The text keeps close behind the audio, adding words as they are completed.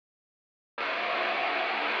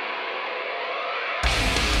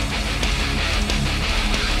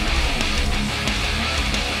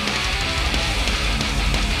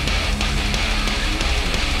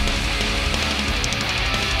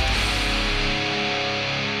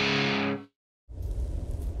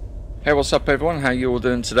Hey, what's up everyone? How you all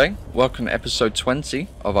doing today? Welcome to episode 20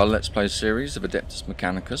 of our Let's Play series of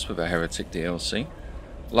Mechanicus with a Heretek DLC.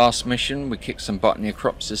 Last mission, we kicked some butt near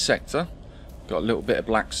Crops's sector. Got a little bit of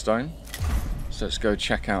Blackstone. So let's go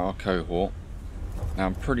check out our cohort. Now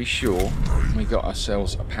I'm pretty sure we got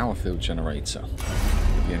ourselves a power field generator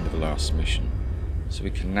at the end of the last mission. So we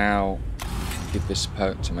can now give this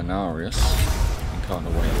perk to Menarius and kind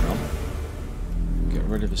of wait on. Get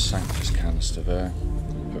rid of the Sanctus canister there.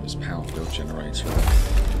 Put this power field generator on.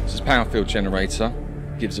 So this power field generator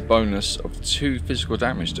gives a bonus of 2 physical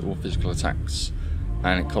damage to all physical attacks,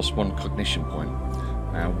 and it costs 1 cognition point.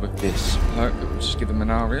 Now with this perk that we'll just give a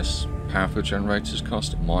Menarius, power field generators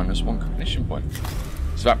cost -1 cognition point.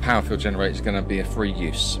 So that power field generator is going to be a free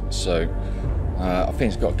use. So I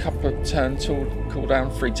think it's got a couple of turn cooldown,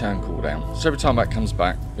 3 turn cooldown. So every time that comes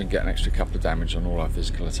back, we can get an extra couple of damage on all our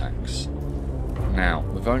physical attacks. Now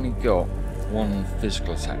we've only got 1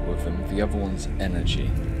 physical attack with him, the other one's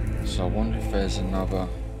energy. So I wonder if there's another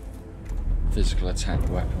physical attack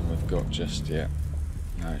weapon we've got just yet.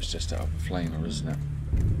 No, it's just out of the flamer, isn't it?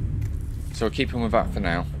 So we'll keep him with that for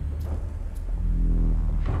now.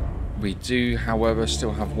 We do, however,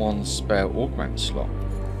 still have 1 spare augment slot.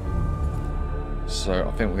 So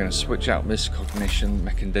I think we're going to switch out this cognition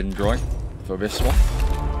mechadendrite for this one,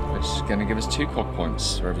 which is going to give us 2 cog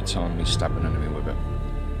points for every time we stab an enemy with it.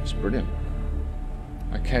 It's brilliant.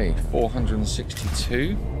 Okay,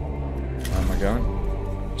 462. Where am I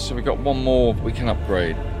going? So we've got 1 more we can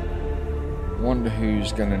upgrade. Wonder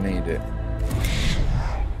who's going to need it.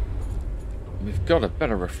 We've got a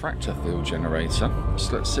better refractor field generator.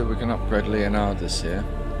 So let's see if we can upgrade Leonardus here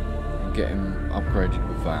and get him upgraded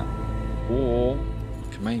with that. Or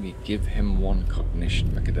we can maybe give him 1 cognition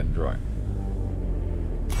mechadendrite.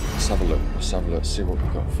 Let's have a look, see what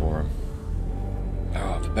we've got for him.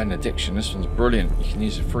 Oh, for Benediction, this one's brilliant. You can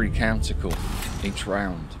use a free countercle each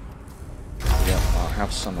round. Yeah, I'll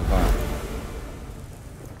have some of that.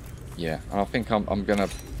 Yeah, and I think I'm going to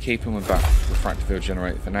keep him with that refractor field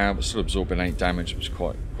generator for now, but still absorbing 8 damage, which is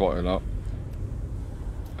quite a lot.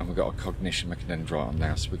 And we've got a cognition mechadendrite on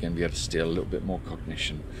now, so we're going to be able to steal a little bit more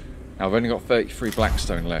cognition. Now I've only got 33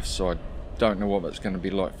 Blackstone left, so I don't know what that's going to be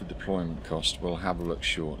like for deployment cost. We'll have a look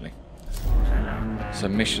shortly. So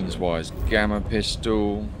missions wise, Gamma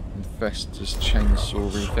Pistol, Infestus Chainsaw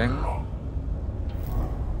thing.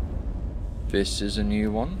 This is a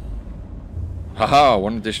new one. Haha,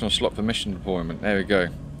 1 additional slot for mission deployment. There we go.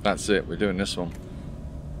 That's it, we're doing this one.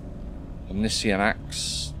 Omniscient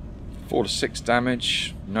Axe, 4 to 6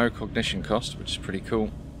 damage, no cognition cost, which is pretty cool.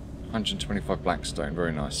 125 Blackstone,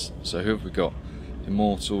 very nice. So who have we got?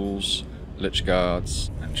 Immortals, Lich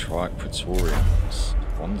Guards, and Trike Praetorians.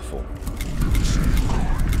 Wonderful.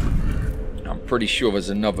 I'm pretty sure there's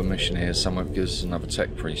another mission here somewhere that gives us another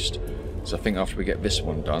Tech Priest. So I think after we get this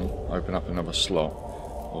one done, open up another slot,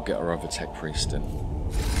 we'll get our other Tech Priest in. I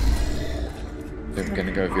think we're going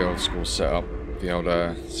to go with the old school setup. The old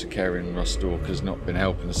Sicarian Rustalker's not been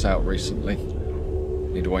helping us out recently.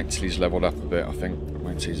 Need to wait until he's leveled up a bit, I think.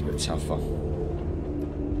 Wait until he's a bit tougher.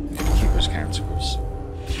 Keep those countercles.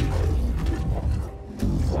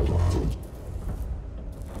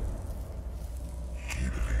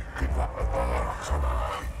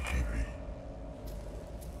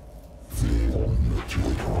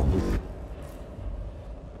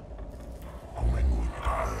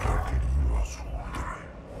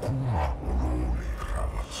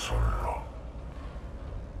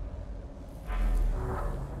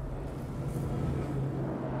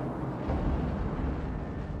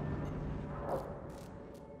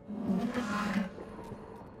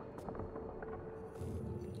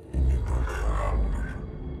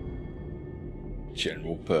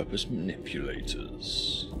 General purpose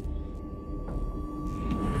manipulators.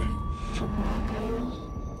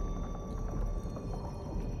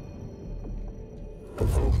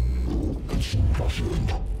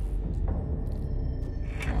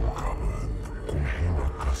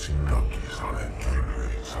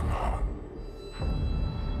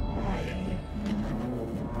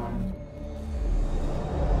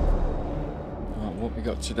 What we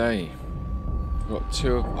got today? We've got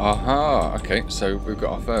 2 of... Aha! Okay, so we've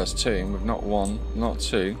got our first team with not 1, not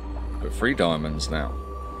 2, but 3 diamonds now.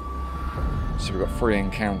 So we've got 3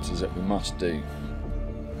 encounters that we must do.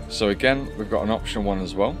 So again, we've got an option 1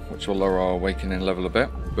 as well, which will lower our awakening level a bit,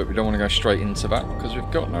 but we don't want to go straight into that because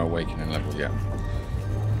we've got no awakening level yet.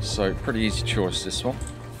 So pretty easy choice this one,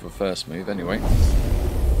 for the first move anyway.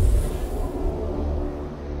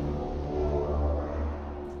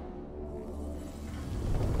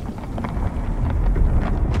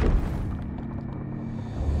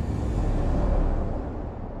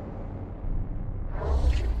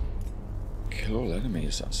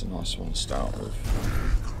 so that's a nice one to start with.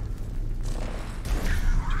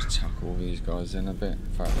 Just tuck all these guys in a bit.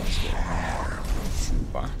 In fact, let's get them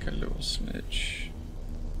back a little smidge.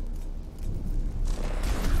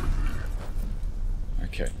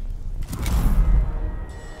 Okay.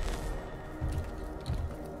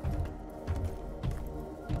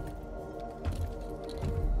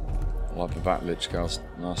 Like that Lich Girl's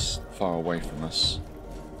nice far away from us.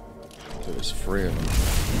 So there's 3 of them.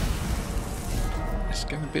 It's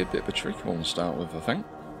going to be a bit of a tricky one to start with, I think.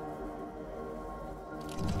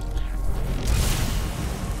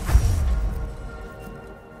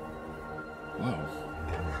 Well,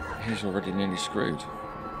 he's already nearly screwed.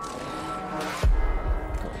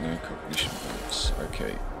 Got no cognition points.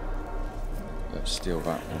 Okay. Let's steal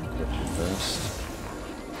that one quickly first.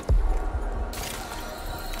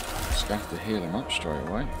 Just have to heal him up straight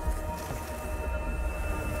away.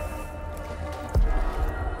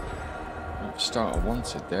 Starter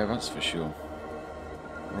wanted there, that's for sure.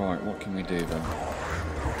 Right, what can we do then?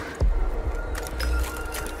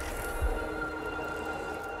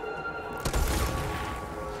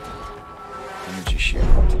 Energy shield.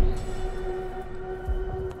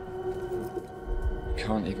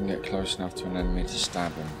 Can't even get close enough to an enemy to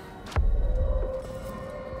stab him.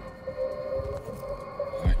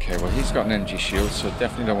 Okay, well he's got an energy shield, so I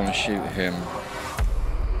definitely don't want to shoot him.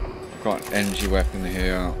 I've got an energy weapon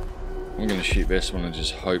here. I'm going to shoot this one and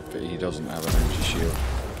just hope that he doesn't have an energy shield.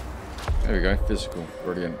 There we go, physical,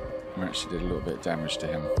 brilliant. I actually did a little bit of damage to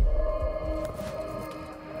him.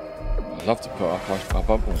 I'd love to put up a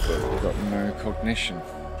bubble, but we've got no cognition.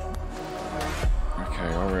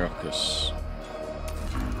 Okay, Oriocus.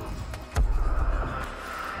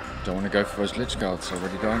 Don't want to go for those Lich Guards, I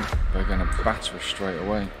really don't. They're going to batter us straight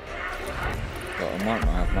away. But I might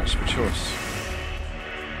not have much of a choice.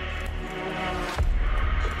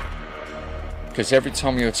 Because every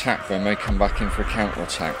time you attack them, they come back in for a counter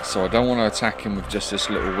attack. So I don't want to attack him with just this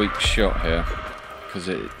little weak shot here. Because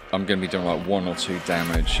I'm going to be doing like 1 or 2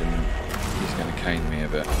 damage and he's going to cane me a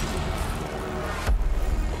bit.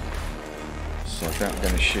 So I think I'm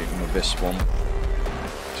going to shoot him with this one.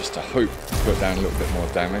 Just to hope to put down a little bit more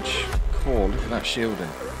damage. Cool, look at that shielding.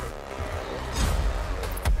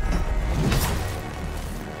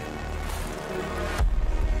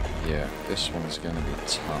 Yeah, this one's going to be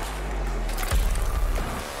tough.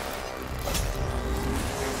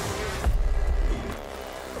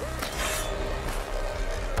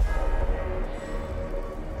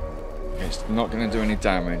 It's not going to do any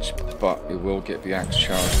damage, but it will get the axe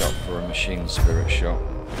charged up for a machine spirit shot.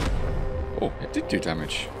 Oh, it did do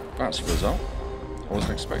damage. That's a result. I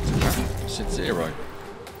wasn't expecting that. It said 0.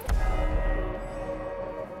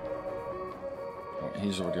 Right,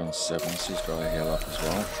 he's already on 7, so he's got to heal up as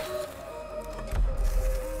well.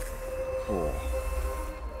 Cool.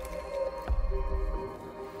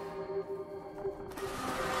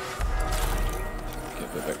 Get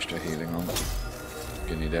a bit of extra healing on.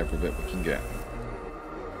 We need every bit we can get.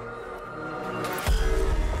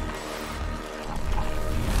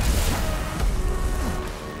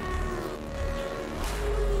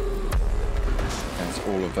 And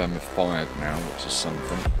all of them are fired now, which is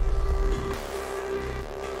something.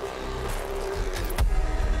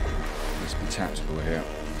 Let's be tactical here.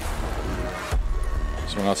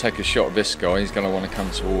 So when I take a shot at this guy, he's going to want to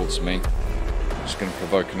come towards me. I'm just going to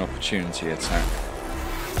provoke an opportunity attack.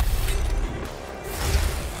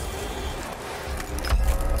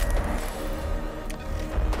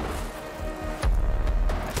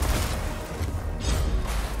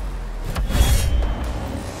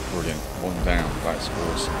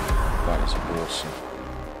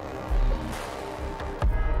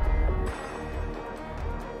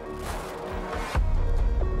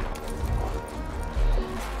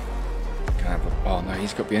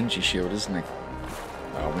 He's got the energy shield, isn't he?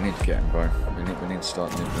 Oh, we need to get him, bro. We need to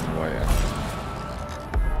start nibbling away at him.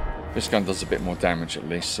 This gun does a bit more damage at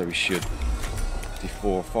least, so we should.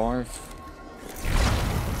 54, 5.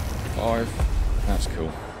 5. That's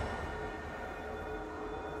cool.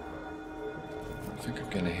 I think I'm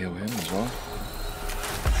going to heal him as well.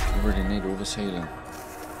 We really need all this healing.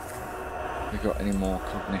 Have we got any more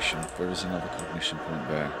cognition? There is another cognition point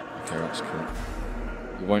there. Okay, that's cool.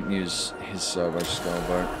 We won't use his servo skull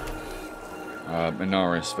though.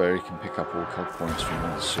 Minarius though, he can pick up all cog points from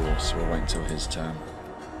one source, so we'll wait until his turn.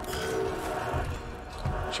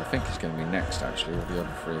 Which I think is going to be next actually, all the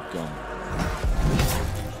other 3 have gone.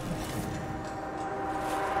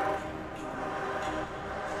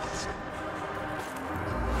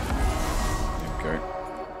 There we go.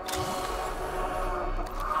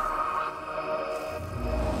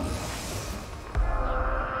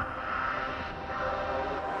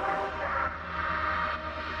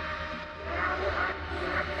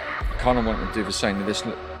 kind of want to do the same to this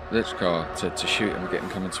guy, to shoot him and get him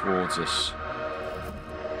coming towards us.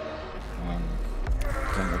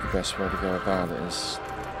 I don't know the best way to go about it is,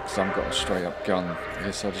 because I haven't got a straight up gun. I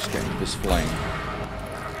guess I'll just get into this flame.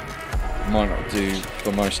 Might not do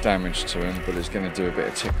the most damage to him, but it's going to do a bit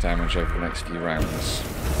of tick damage over the next few rounds.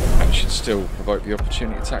 And should still provoke the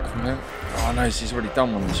opportunity attack from him. Oh no, he's already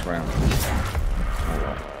done one this round.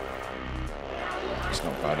 Alright. It's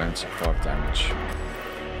not bad, I only took 5 damage.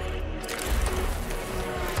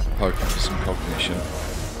 Hoping for some cognition.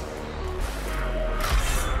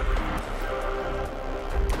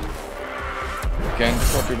 Again,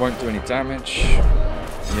 probably won't do any damage.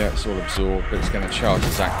 Yeah, it's all absorbed, but it's going to charge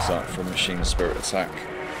his axe up for a machine spirit attack.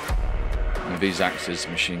 And with these axes,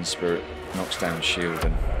 machine spirit knocks down shield,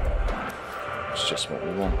 and it's just what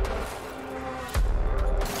we want.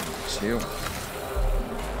 Let's heal.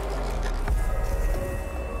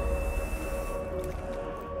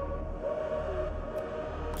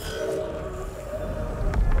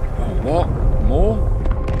 Oh, what? More?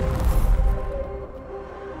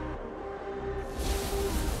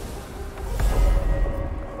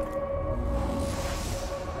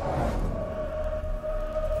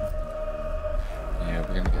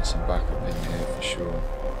 Some backup in here for sure.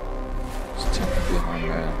 There's a temple behind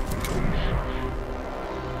there.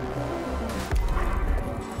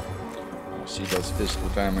 So he does physical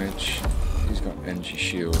damage. He's got an energy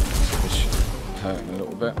shield, so this should hurt him a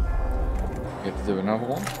little bit. We have to do another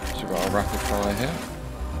one. So we've got a rapid fire here.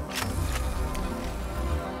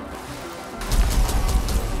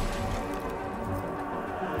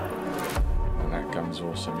 And that gun's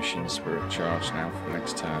also machine spirit charge now for the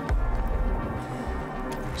next turn.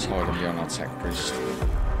 Let's hide him beyond our tech priest.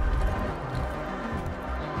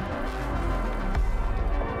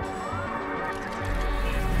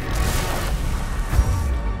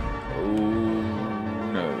 Oh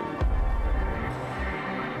no.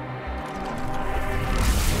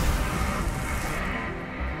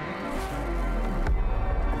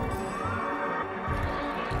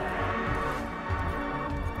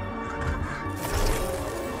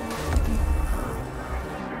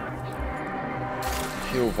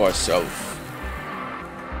 Heal thyself.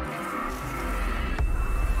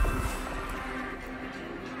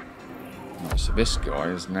 Right, so this guy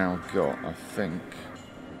has now got, I think...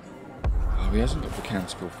 Oh, he hasn't got the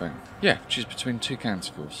canticle thing. Yeah, choose between 2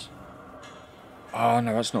 canticles. Oh,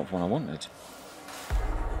 no, that's not the one I wanted.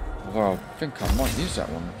 Well, I think I might use that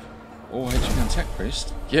one. All HP and Tech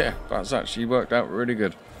Priest. Yeah, that's actually worked out really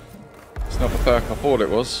good. It's not the perk I thought it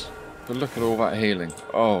was. But look at all that healing.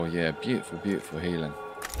 Oh, yeah, beautiful, beautiful healing.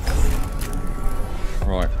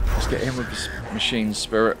 Right, let's get in with this machine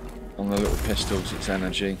spirit on the little pistols, its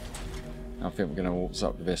energy. I think we're going to waltz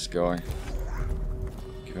up with this guy.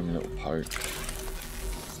 Give him a little poke.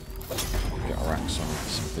 Get our axe on for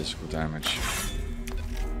some physical damage.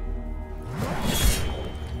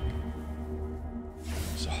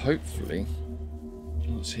 So hopefully,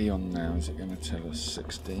 what's he on now? Is it going to tell us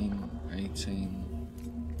 16, 18?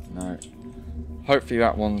 No. Hopefully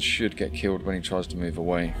that one should get killed when he tries to move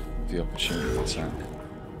away with the opportunity attack.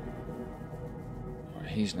 Right,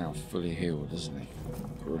 he's now fully healed, isn't he?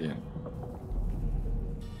 Brilliant.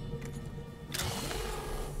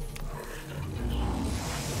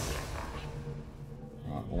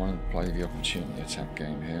 Right, I want to play the opportunity attack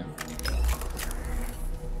game here.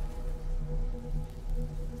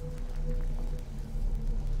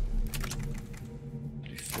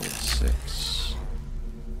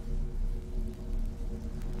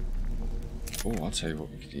 Oh, I'll tell you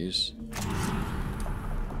what we could use.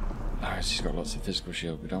 No, he's got lots of physical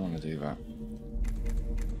shield. We don't want to do that.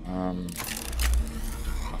 I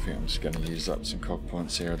think I'm just going to use up some cog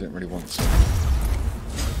points here. I didn't really want to.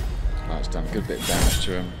 It's done a good bit of damage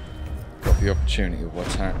to him. Got the opportunity to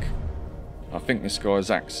attack. I think this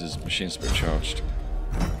guy's axe is machine spirit charged.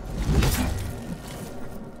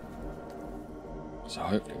 So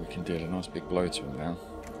hopefully we can deal a nice big blow to him now.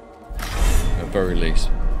 At very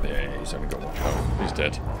least. Yeah, he's only got 1 health. He's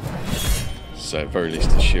dead. So at very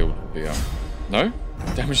least his shield will be no?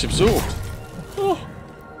 Damage absorbed. Oh.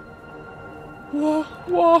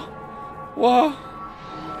 What?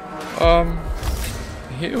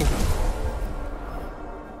 Heal.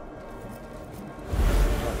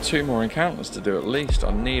 2 more encounters to do at least.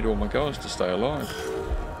 I need all my guys to stay alive.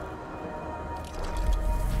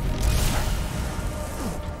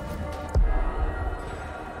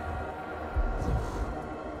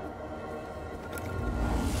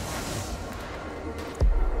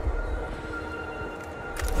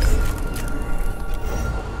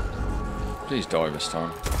 Please die this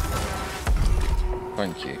time.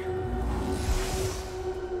 Thank you.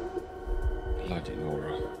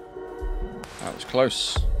 It's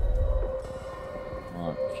close.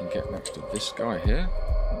 Right, we can get next to this guy here.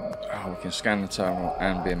 Oh, we can scan the terminal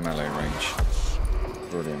and be in melee range.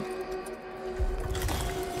 Brilliant.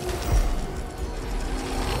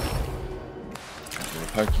 With a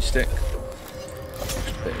pokey stick.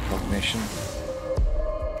 Extra bit of cognition.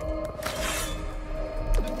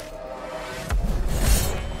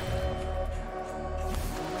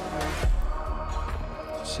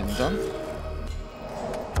 That's him done.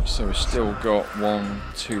 So we've still got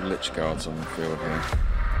 2 Lich Guards on the field here. I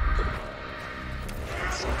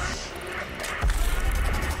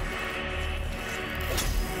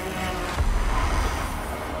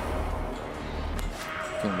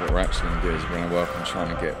think what we're actually going to do is we're going to work on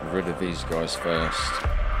trying to get rid of these guys first.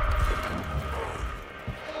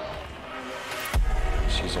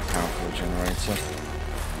 Let's use our powerful generator.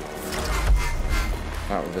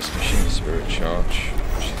 Out with this machine spirit charge,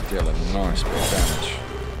 which should deal a nice bit of damage.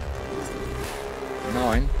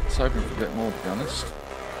 9. It's hoping for a bit more, to be honest.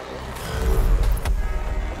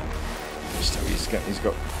 He's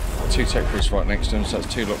got 2 tech priests right next to him, so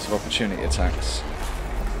that's 2 lots of opportunity attacks.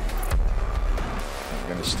 I'm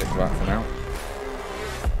going to stick with that for now.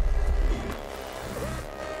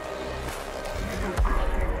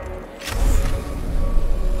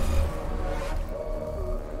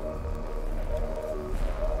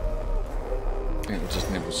 I think we'll just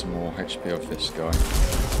nibble some more HP off this guy.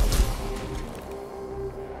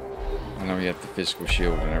 I know he had the physical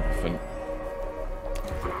shield and everything.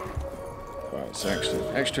 Right, so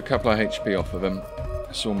extra couple of HP off of him.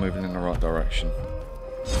 It's all moving in the right direction.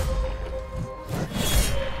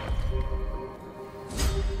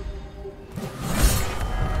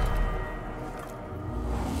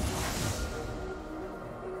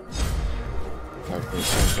 Hopefully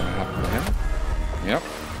something's going to happen to him. Yep.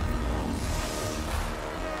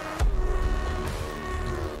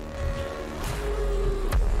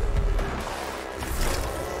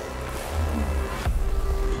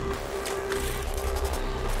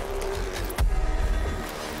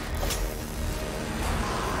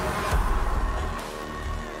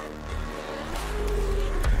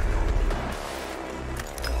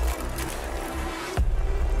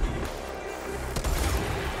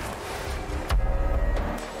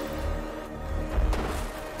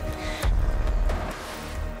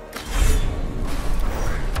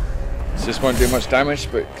 So this won't do much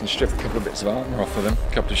damage, but can strip a couple of bits of armour off of them,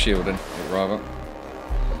 a couple of shielding, rather.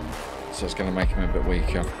 So it's going to make him a bit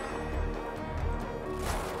weaker.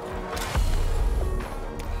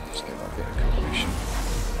 Just get that bit of combination.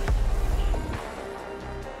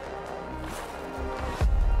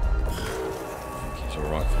 I think he's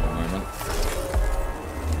alright for the moment.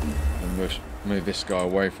 And we'll move this guy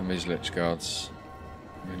away from his Lich Guards.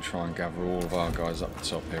 And try and gather all of our guys up the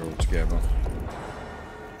top here all together.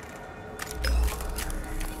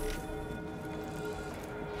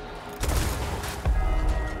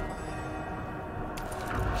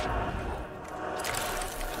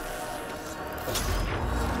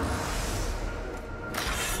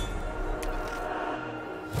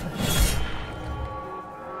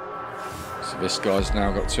 This guy's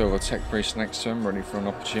now got 2 other tech priests next to him, ready for an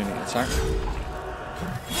opportunity attack.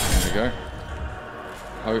 There we go.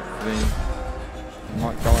 Hopefully, he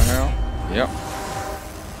might die now. Yep.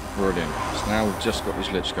 Brilliant. So now we've just got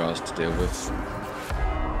these Lich guys to deal with.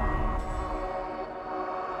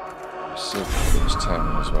 Still got this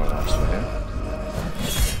terminal as well whilst we're here.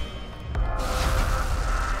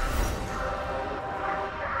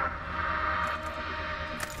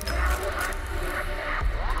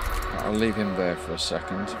 I'll leave him there for a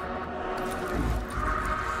second, because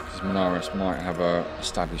Mechanicus might have a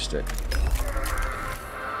stabby stick.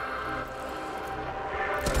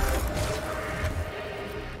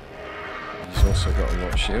 He's also got a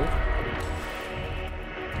lot of shield.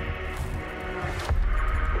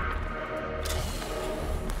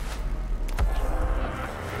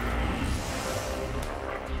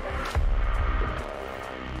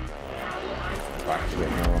 Back a bit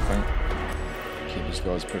more, I think. Keep these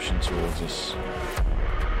guys pushing towards us.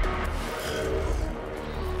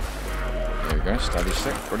 There we go, stabby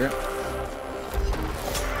stick, brilliant.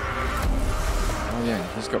 Oh yeah,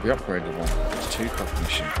 he's got the upgraded one. It's 2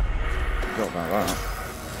 cognition. Forgot about that.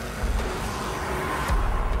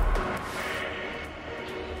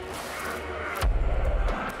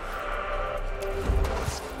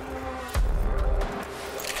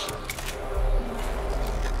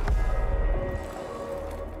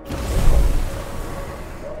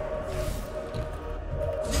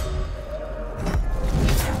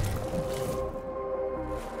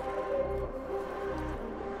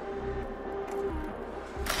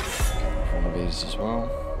 As well.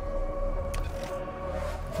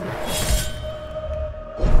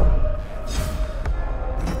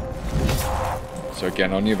 So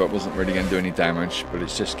again, I knew that wasn't really going to do any damage, but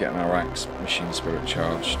it's just getting our axe machine spirit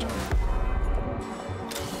charged.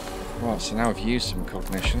 Right, so now I've used some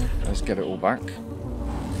cognition. Let's get it all back. Got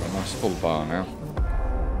a nice full bar now.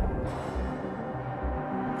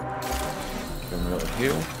 Give him a little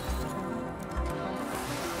heal.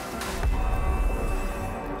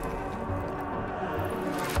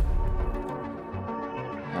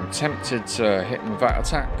 I'm tempted to hit him with that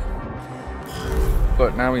attack,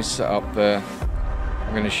 but now he's set up there,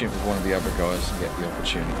 I'm going to shoot with one of the other guys and get the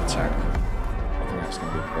opportunity attack. I think that's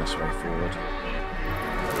going to be the best way forward.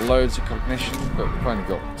 Loads of cognition, but we've only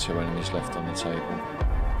got 2 enemies left on the table.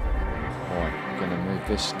 Alright, I'm going to move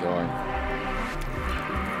this guy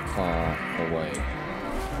far away.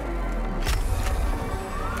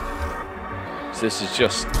 So this is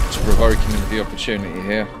just to provoke him into the opportunity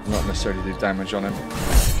here, not necessarily do damage on him.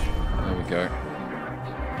 There we go.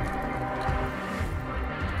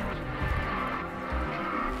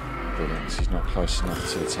 Brilliant, he's not close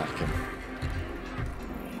enough to attack him.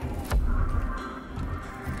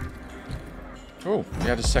 Oh, he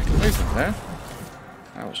had a second movement there.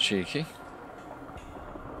 That was cheeky.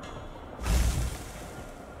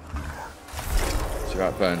 See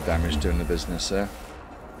that burn damage doing the business there.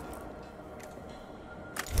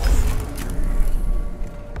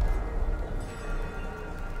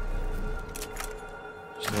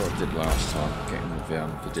 Just what I did last time, getting with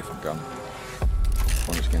the different gun.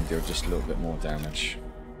 One is going to deal just a little bit more damage.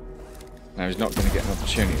 Now he's not going to get an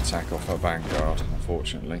opportunity attack off our vanguard,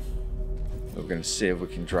 unfortunately. We're going to see if we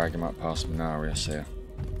can drag him up past Mechanicus here.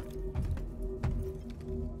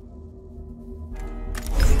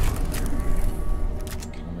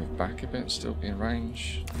 Can I move back a bit, still be in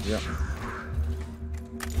range? Yep.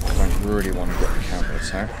 I don't really want to get the counter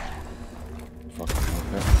attack, if I can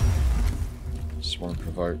help it. Just want to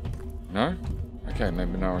provoke. No? Okay,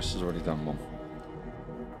 maybe Mechanicus has already done one.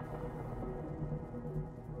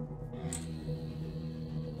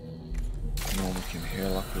 We can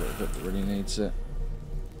heal up a little bit that really needs it.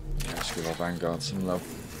 Yeah, let's give our vanguard some love.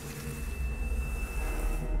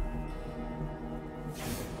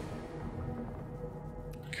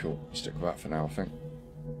 Cool, stick with that for now, I think.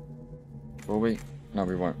 Will we? No,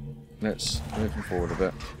 we won't. Let's move him forward a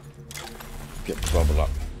bit. Get the bubble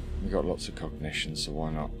up. We've got lots of cognition, so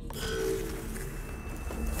why not?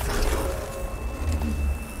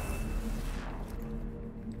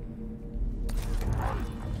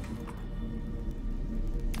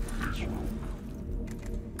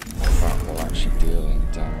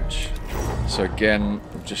 So again,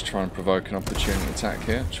 I'm just trying to provoke an opportunity attack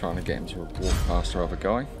here, trying to get him to walk past our other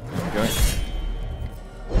guy. There we go.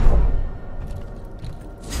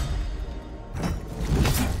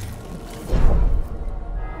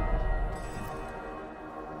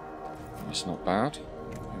 It's not bad.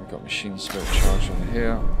 We've got machine spirit charge on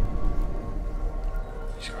here.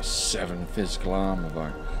 He's got 7 physical armor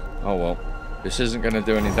though. Oh well. This isn't going to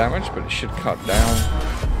do any damage, but it should cut down.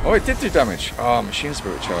 Oh, it did do damage. Ah, oh, machine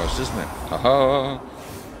spirit charged, isn't it? Haha.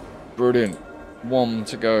 Brilliant. 1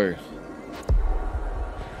 to go.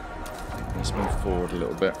 Let's move forward a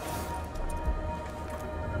little bit.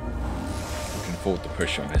 We can afford to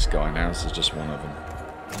push on this guy now, so there's just one of them.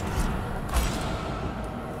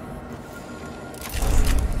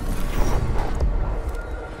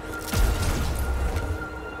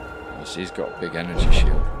 Oh, so he's got a big energy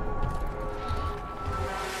shield.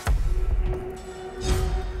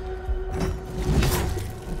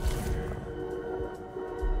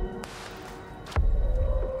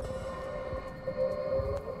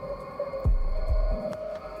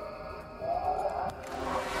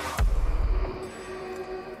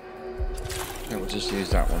 We'll just use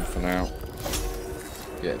that one for now.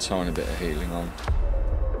 Get a tiny bit of healing on.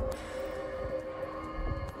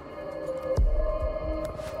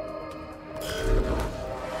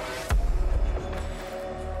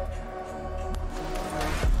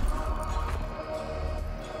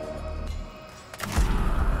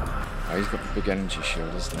 Oh, he's got the big energy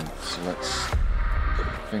shield, isn't he? So let's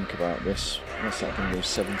think about this. What's that going to do?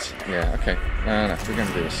 70? Yeah, okay. No, we're going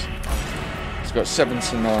to do this. It's got 7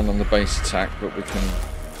 to 9 on the base attack, but we can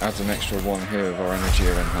add an extra 1 here with our energy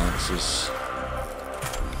enhancers.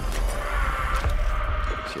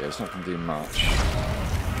 So yeah, it's not going to do much. 2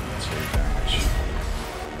 damage.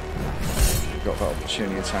 Got that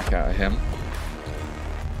opportunity attack out of him.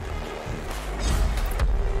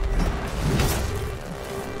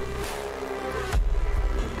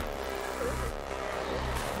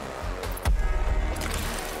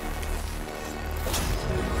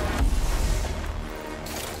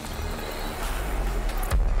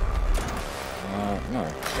 No,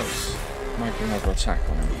 let's make another attack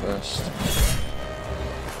on him first.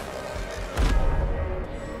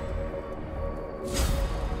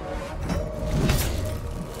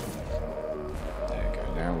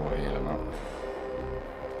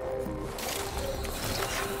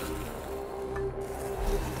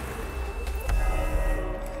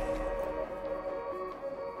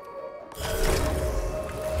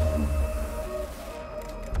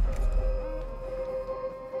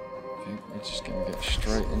 think we're just going to get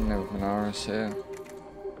straight in there with Mechanicus here.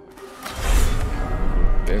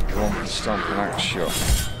 Big romp, stomp and axe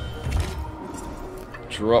shot.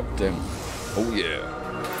 Dropped him. Oh yeah.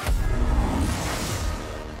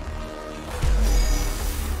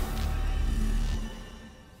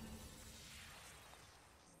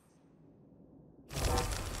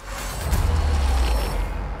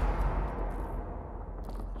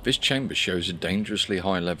 This chamber shows a dangerously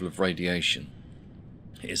high level of radiation.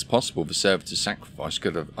 It is possible the servitor's sacrifice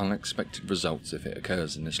could have unexpected results if it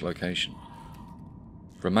occurs in this location.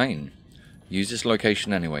 Remain. Use this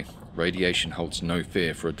location anyway. Radiation holds no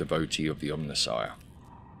fear for a devotee of the Omnissiah.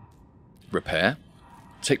 Repair.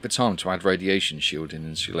 Take the time to add radiation shield and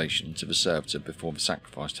insulation to the servitor before the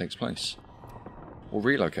sacrifice takes place. Or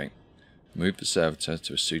relocate. Move the servitor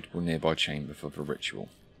to a suitable nearby chamber for the ritual.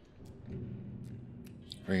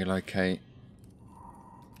 Relocate.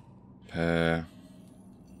 Repair.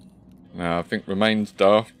 Now I think remains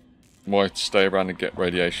daft. Why stay around and get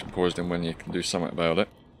radiation poisoning when you can do something about it?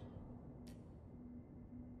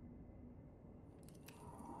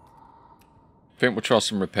 I think we'll try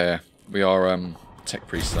some repair. We are tech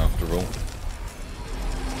priests after all.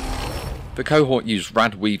 The cohort used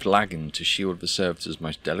Radweave Lagging to shield the servitor's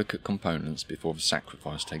most delicate components before the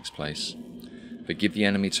sacrifice takes place. They give the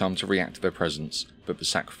enemy time to react to their presence, but the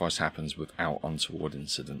sacrifice happens without untoward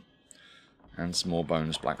incident. And some more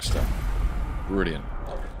bonus black stuff. Brilliant.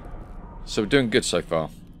 So we're doing good so far.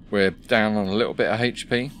 We're down on a little bit of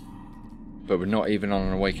HP, but we're not even on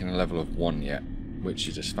an awakening level of 1 yet, which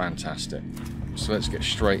is just fantastic. So let's get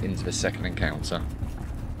straight into the second encounter.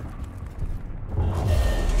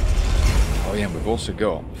 Oh yeah, and we've also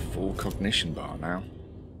got full cognition bar now.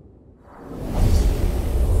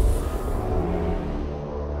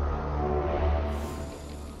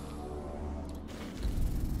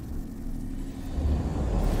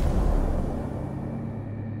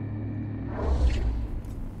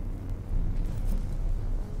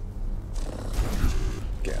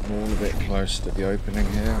 All a bit close to the opening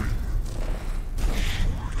here.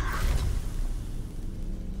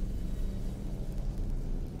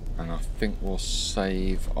 And I think we'll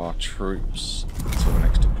save our troops until the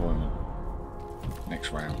next deployment.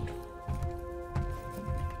 Next round.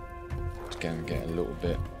 It's going to get a little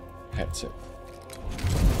bit hectic.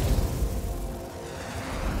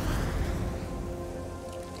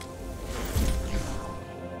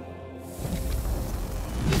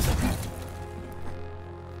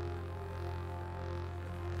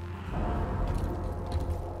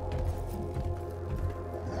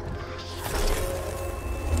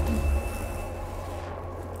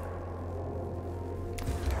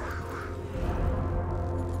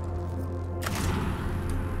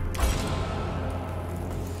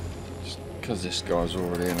 Because this guy's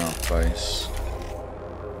already in our face.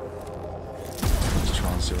 Let's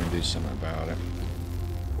try and see if we can do something about it.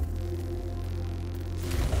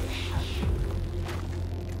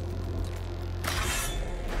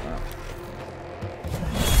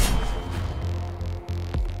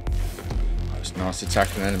 It's nice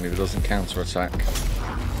attacking an enemy that doesn't counter-attack.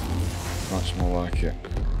 Much more like it.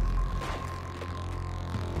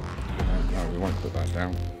 No, we won't put that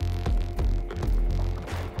down.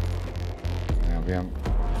 We haven't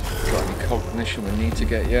got any cognition we need to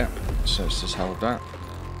get yet, so let's just hold that.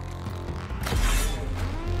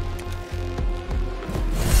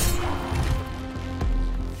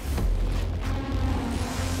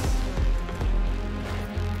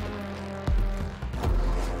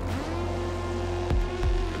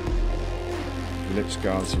 Lich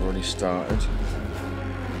guards have already started. I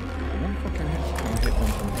wonder if I can hit them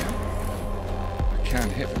from here. I can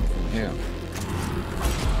hit them from here.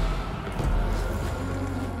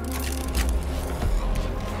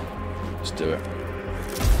 Do it.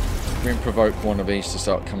 If we can provoke one of these to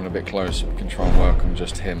start coming a bit closer, we can try and work on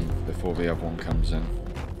just him before the other one comes in.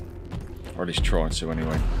 Or at least try to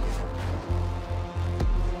anyway.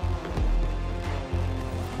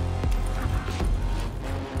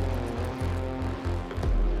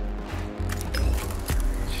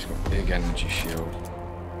 She's got a big energy shield.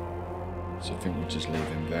 So I think we'll just leave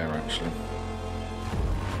him there actually.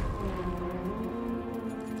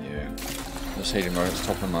 Yeah. Let's heal him right, let's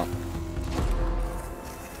top him up.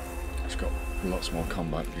 Lots more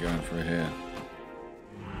combat to be going through here.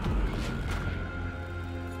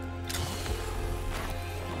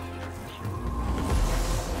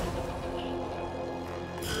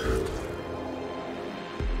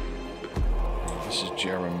 This is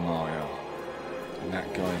Jeremiah. And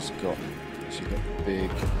that guy's got a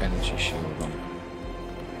big energy shield on.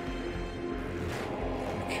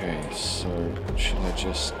 Okay, so should I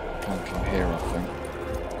just plant him here I think?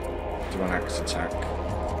 do an axe attack.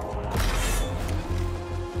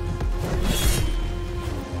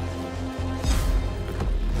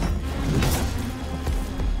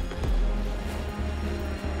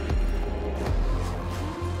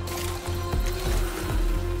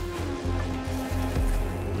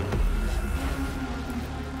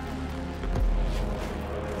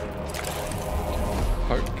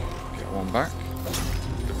 Back.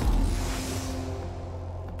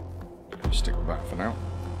 Stick with that for now,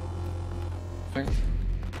 I think.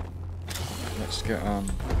 Let's get a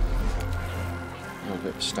little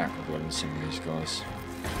bit of stack as well in some of these guys.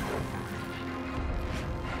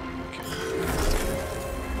 Okay.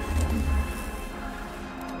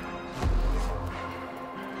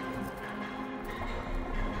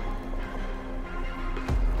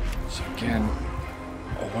 So again,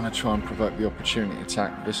 I want to try and provoke the opportunity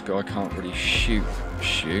attack. This guy can't really shoot.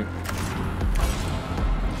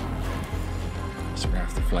 So we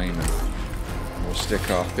have to flame him. We'll stick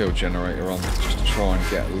our field generator on just to try and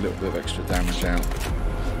get a little bit of extra damage out.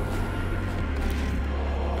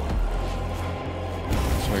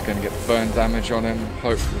 So we're going to get burn damage on him.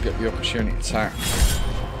 Hope we'll get the opportunity attack.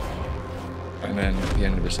 And then at the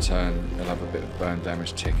end of his turn, he'll have a bit of burn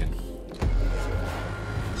damage ticking.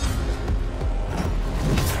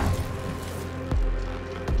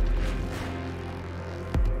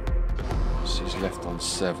 Left on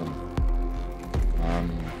 7.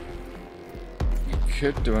 You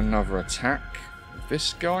could do another attack with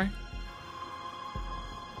this guy.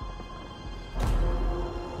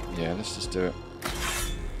 Yeah, let's just do it.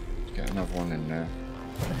 Get another one in there.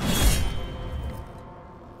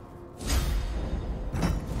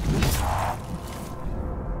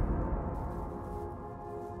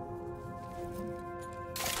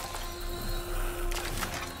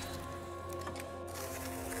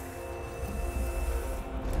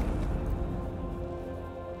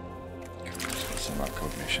 Some of that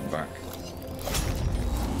cognition back.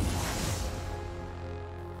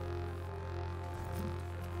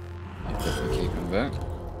 Definitely keep him there.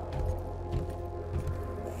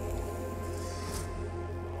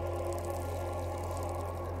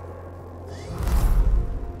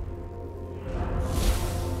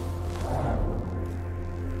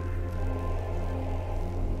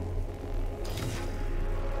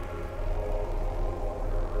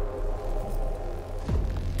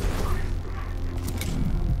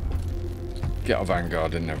 Get a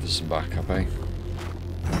vanguard in there for some backup, eh?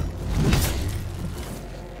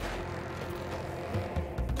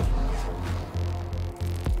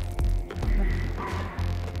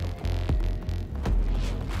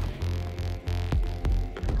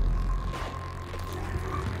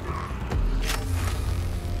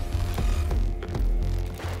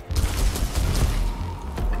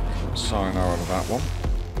 Sayonara out of that one.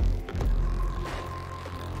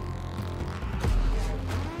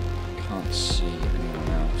 Can't see anyone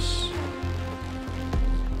else.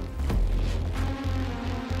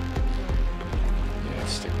 Yeah,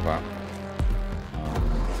 stick with that.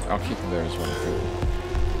 I'll keep him there as well, I think.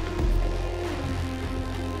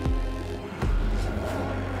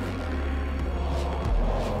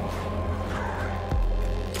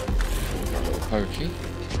 Got a little pokey.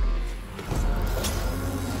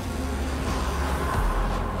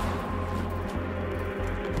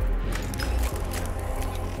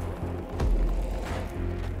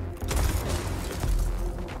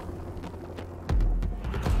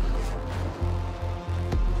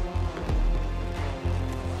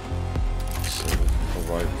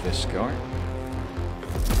 This guy.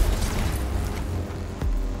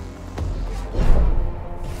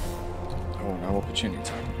 Oh, no opportunity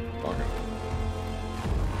time. Bugger.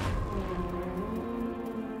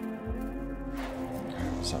 Okay,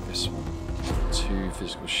 what's that this one? 2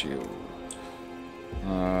 physical shield.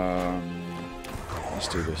 Let's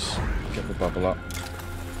do this. Get the bubble up.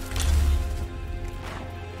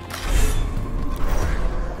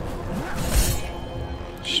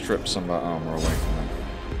 Strip some of that armor away from them.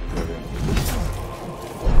 Brilliant.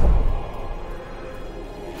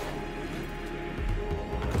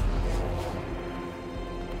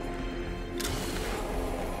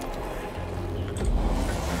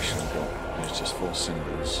 Actually got, it's just 4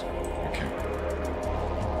 symbols. Okay.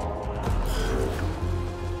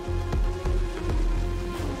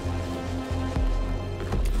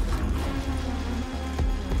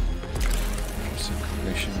 Get some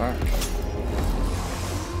completion back.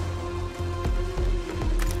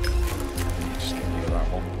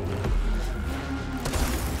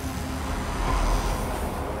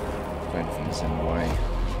 Anything's in the way.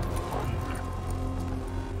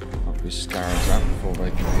 I'll be scarabs out before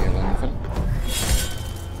they can heal anything.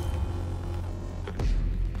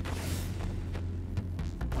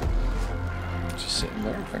 sitting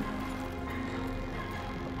there, I think.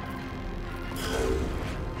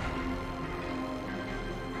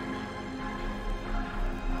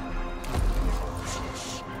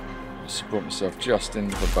 Just brought myself just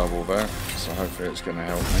into the bubble there, so hopefully it's going to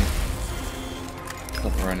help me.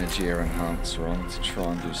 Put my energy enhancer on to try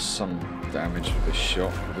and do some damage with this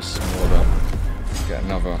shot, with a smaller. Get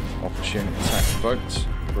another opportunity attack boat.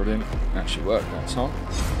 Brilliant, actually worked that time.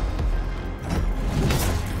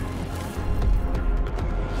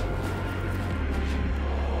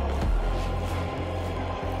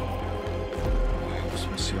 This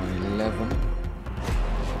one's on 11.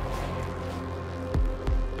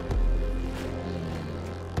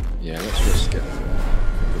 Yeah, let's risk it.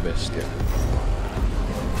 The biscuit.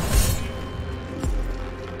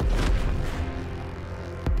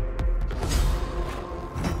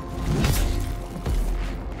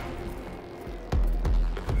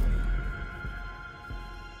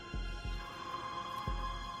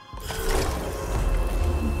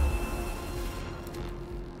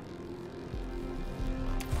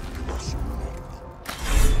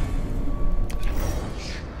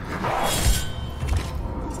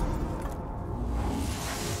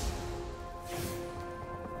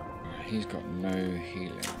 He's got no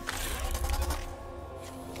healing.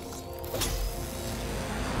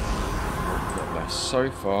 Got less.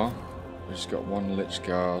 So far, we've just got one Lich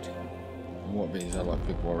Guard. And what these are like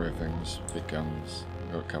big warrior things, big guns.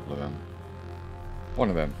 We've got a couple of them. One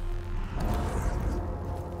of them.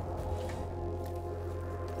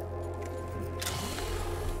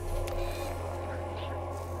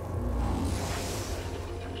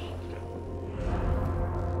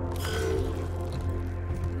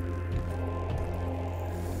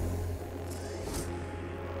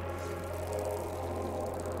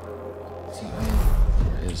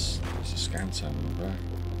 There's a scan terminal there.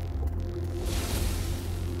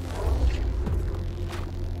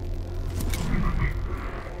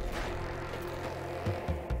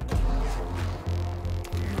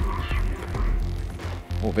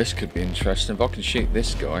 Well, this could be interesting. If I can shoot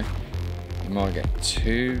this guy, you might get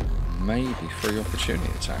 2, maybe 3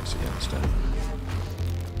 opportunity attacks against him.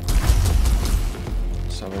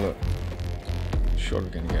 Let's have a look. I'm sure we're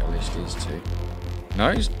going to get at least these 2.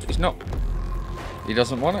 No, he's not. He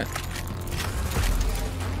doesn't want it.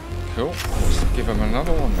 Cool. Let's give him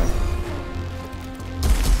another one then.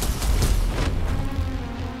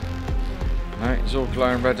 No, he's all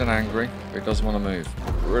glowing red and angry, but he doesn't want to move.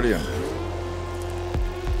 Brilliant.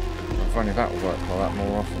 If only that would work like that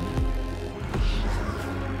more often.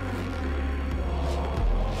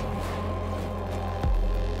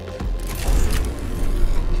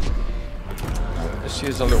 Let's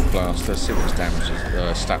use a little blast. Let's see what his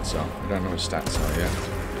stats are. We don't know what his stats are yet.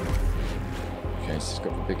 Okay, so he's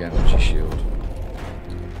got the big energy shield.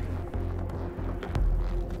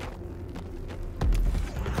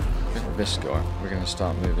 I think with this guy, we're going to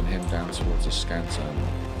start moving him down towards the scan terminal.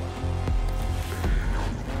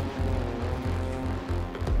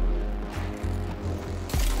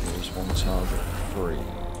 There's one target, 3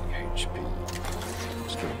 HP.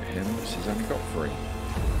 Let's go with him, because he's only got 3.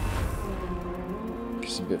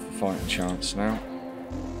 Gives him a bit of a fighting chance now.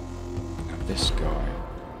 And this guy.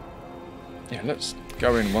 Yeah, let's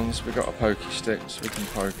go in once we've got a pokey stick so we can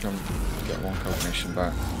poke him, get 1 cognition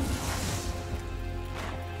back.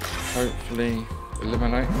 Hopefully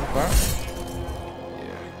eliminate that.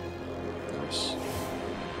 Yeah, nice.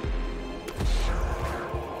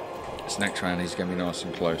 This next round he's going to be nice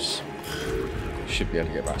and close. Should be able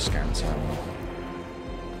to get that scan terminal.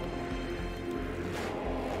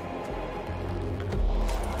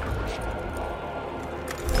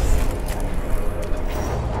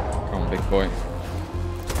 Big boy.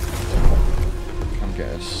 Come get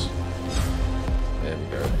us. There we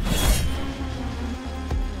go.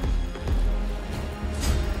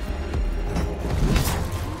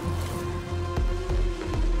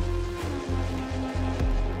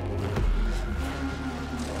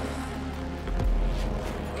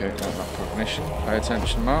 Okay, got that cognition. Pay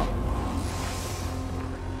attention, Mart.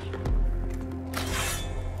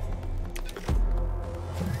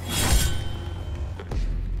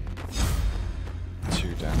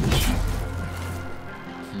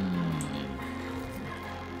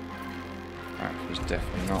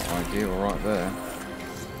 Definitely not ideal right there.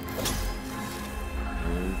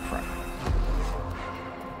 Oh crap.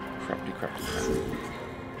 Crappy, crappy, crappy.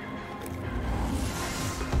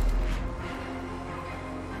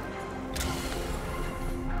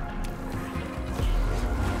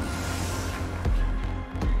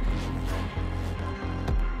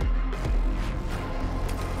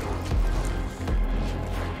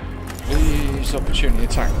 Please, opportunity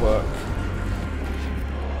attack work.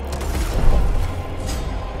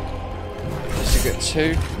 we get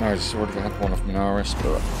 2? No, he's already had 1 off Minaris,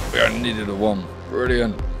 but we only needed a 1.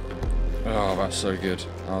 Brilliant. Oh, that's so good.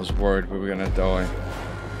 I was worried we were going to die.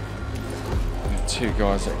 We have 2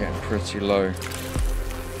 guys that are getting pretty low.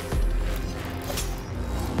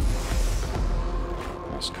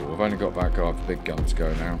 That's cool. I've only got that guy with the big gun to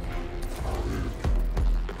go now.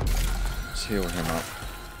 Let's heal him up.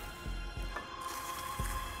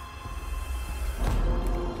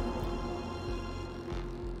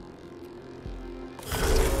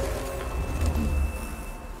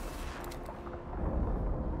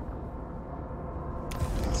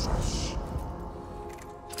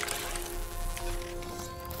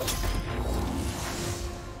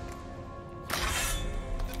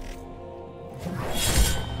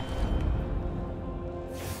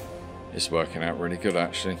 It's working out really good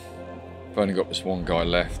actually. I've only got this 1 guy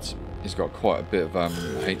left. He's got quite a bit of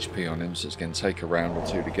HP on him, so it's going to take a round or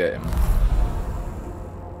 2 to get him.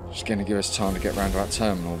 Just going to give us time to get round to that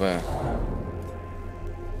terminal there.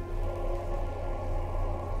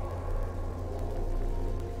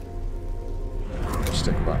 We'll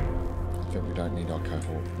stick back. I think we don't need our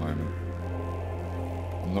cohort at the moment.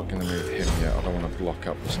 I'm not going to move him yet. I don't want to block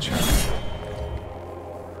up this channel.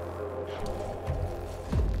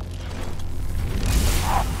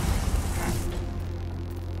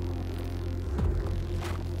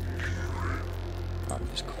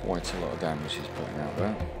 There's quite a lot of damage he's putting out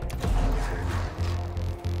there.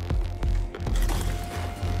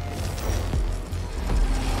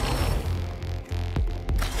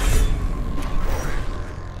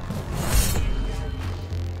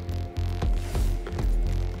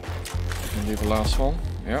 Can do the last one.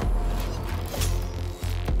 Yep.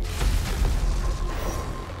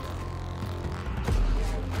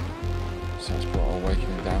 So that's brought our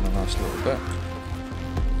awakening down a nice little bit.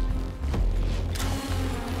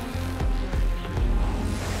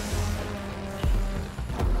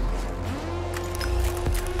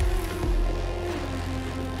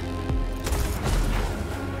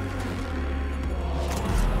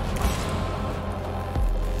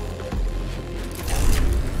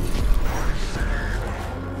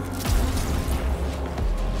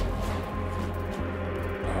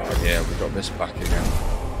 Yeah, we got this back again.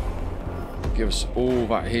 Give us all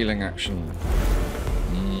that healing action.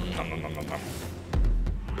 Nom, nom, nom, nom, nom.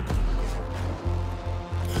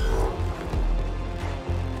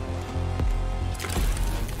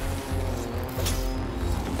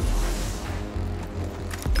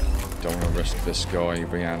 Don't want to risk this guy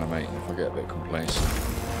reanimating if I get a bit complacent.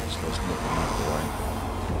 So let's knock him out of the way.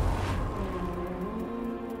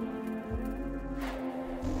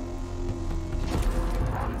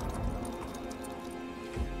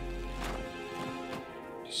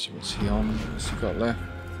 So what's he on? What's he got left?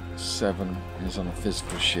 7. He's on a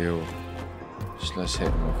physical shield. Just let's hit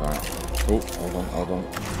him with that. Oh, hold on.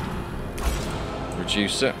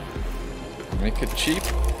 Reduce it. Make it cheap.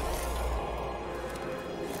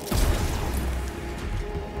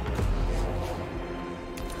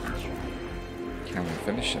 Can we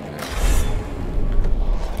finish him now?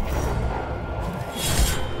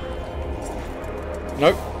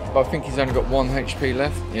 Nope. But I think he's only got 1 HP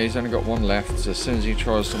left. Yeah, he's only got 1 left. So as soon as he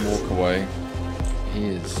tries to walk away, he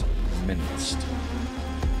is minced.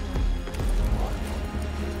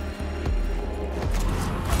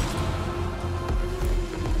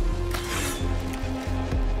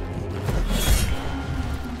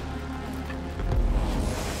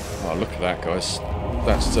 Oh, look at that, guys.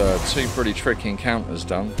 That's 2 pretty tricky encounters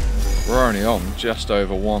done. We're only on just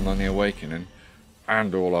over 1 on the awakening.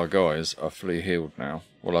 And all our guys are fully healed now.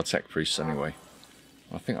 Well, our tech priests anyway.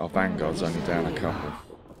 I think our vanguard's only down a couple.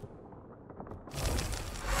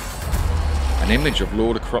 An image of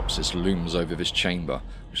Lord Acropsis looms over this chamber,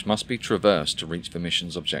 which must be traversed to reach the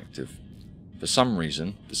mission's objective. For some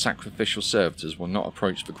reason, the sacrificial servitors will not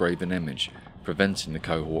approach the graven image, preventing the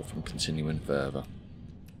cohort from continuing further.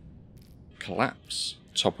 Collapse.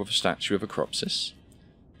 Top of a statue of Acropsis.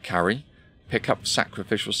 Carry. Pick up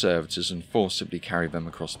sacrificial servitors and forcibly carry them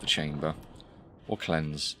across the chamber. Or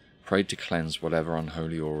cleanse. Pray to cleanse whatever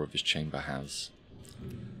unholy aura this chamber has.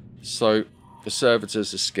 So, the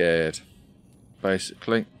servitors are scared,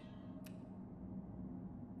 basically.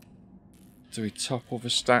 Do we topple the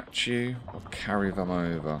statue or carry them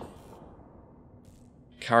over?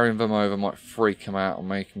 Carrying them over might freak them out and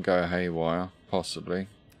make them go haywire, possibly.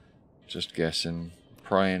 Just guessing.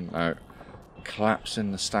 Praying, no.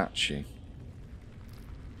 Collapsing the statue.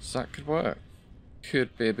 So that could work.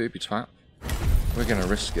 Could be a booby trap. We're going to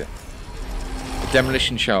risk it. A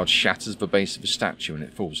demolition charge shatters the base of the statue and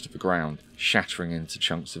it falls to the ground, shattering into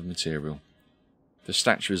chunks of material. The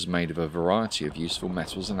statue is made of a variety of useful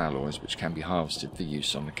metals and alloys which can be harvested for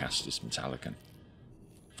use on the Castus Metallicum.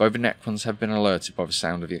 Though the Necrons have been alerted by the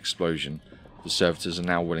sound of the explosion, the servitors are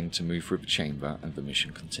now willing to move through the chamber and the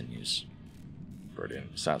mission continues.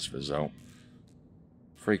 Brilliant, so that's the result.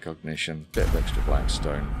 Free cognition, bit of extra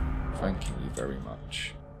blackstone. Thank you very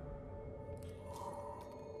much.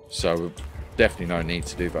 So, definitely no need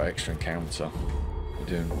to do that extra encounter. We're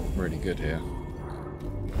doing really good here.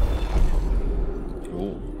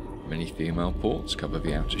 Oh, many female ports cover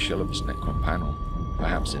the outer shell of this Necron panel.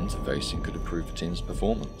 Perhaps interfacing could improve the team's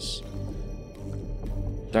performance.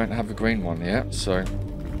 Don't have a green one yet, so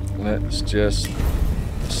let's just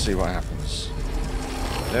see what happens.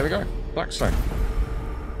 There we go, blackstone.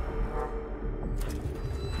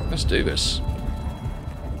 Let's do this.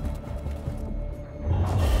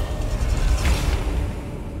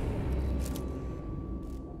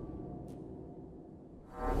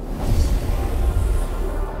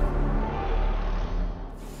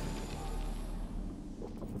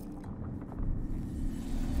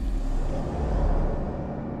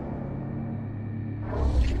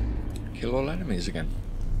 Kill all enemies again.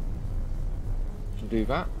 Can do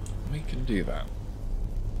that. We can do that.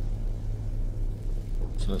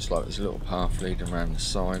 So it looks like there's a little path leading around the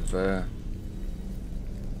side there.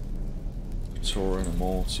 Tauren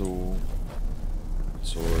Immortal.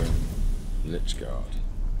 Tauren Lichguard.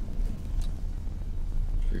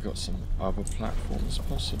 We've got some other platforms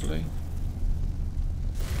possibly.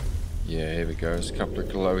 Yeah, here we go. There's a couple of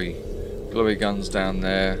glowy guns down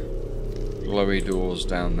there. Glowy doors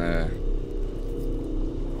down there.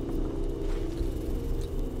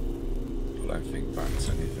 I don't think that's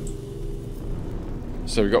anything.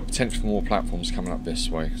 So we've got potential for more platforms coming up this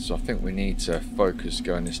way. So I think we need to focus,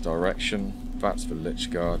 go in this direction. That's the Lich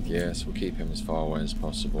Guard, yes, we'll keep him as far away as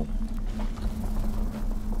possible.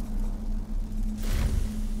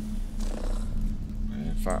 And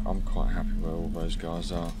in fact, I'm quite happy where all those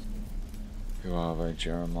guys are. Who are they?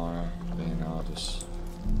 Jeremiah, Leonardus,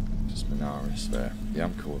 just Minaris there. Yeah,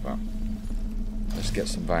 I'm cool with that. Let's get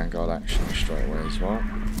some Vanguard action straight away as well.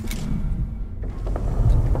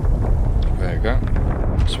 There you go.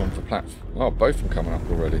 This one for platform. Oh, both of them coming up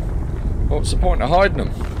already. What's the point of hiding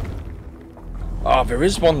them? Ah, oh, there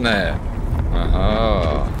is one there.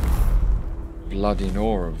 Aha. Bloody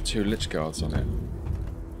Nora with 2 Lich Guards on it.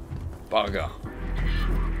 Bugger.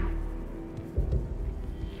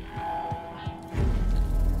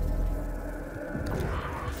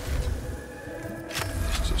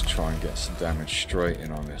 Let's just try and get some damage straight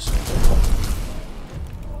in on this.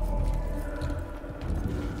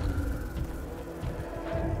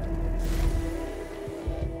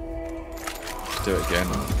 Do it again.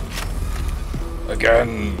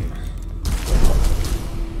 Again!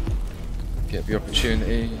 Get the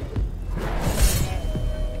opportunity.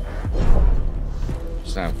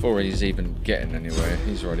 So now, before he's even getting anywhere,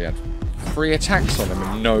 he's already had 3 attacks on him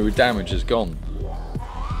and no damage has gone.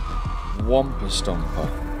 Wampa Stomper.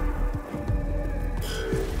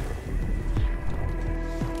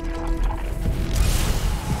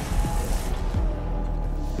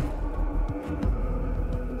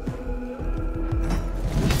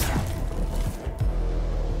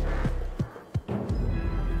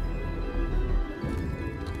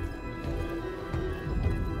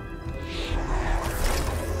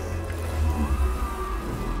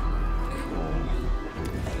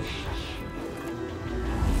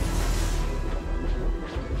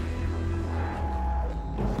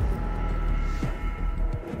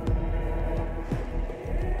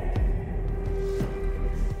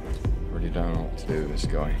 Don't know what to do with this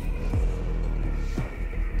guy.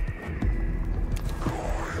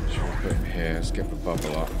 Should we put him here? Let's get the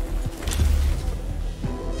bubble up.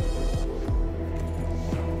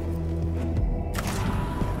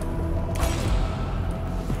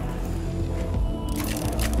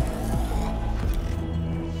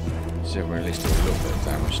 See if we at least do a little bit of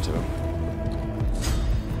damage to him.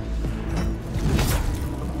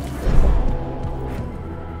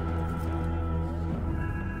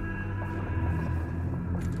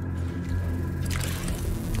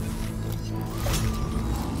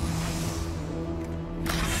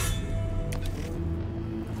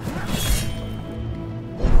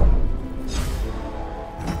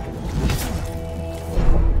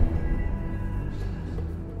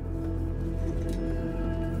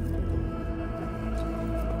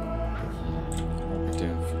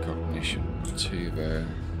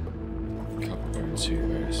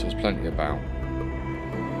 So there's plenty about.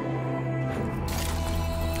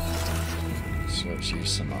 So let's use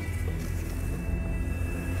some up.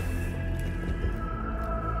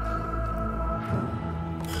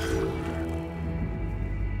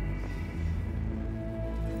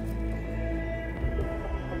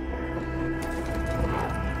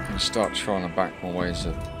 start trying to back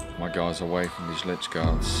my guys away from these lich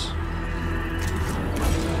guards.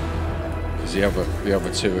 Because the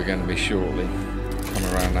other two are going to be shortly coming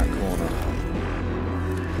around that corner.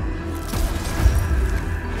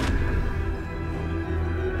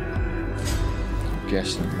 I'm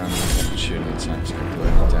guessing none of the opportunity attacks can do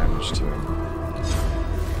any damage to him.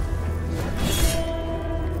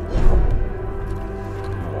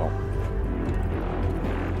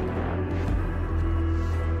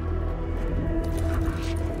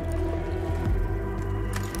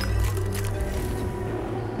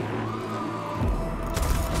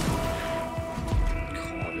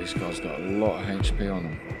 This guy's got a lot of HP on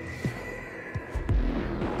him.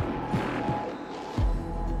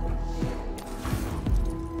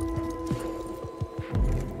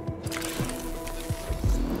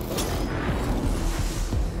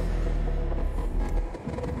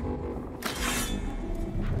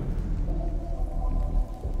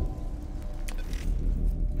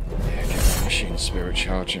 Yeah, get the machine spirit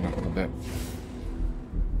charging up a bit.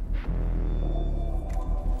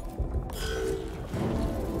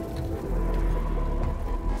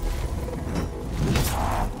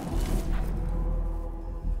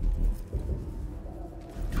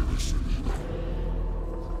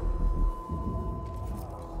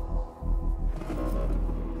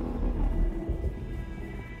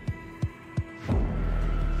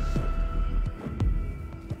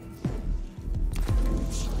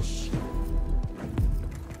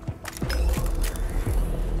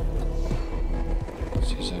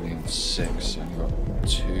 Six, and got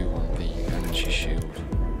 2 on the energy shield.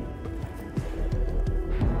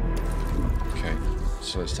 Okay,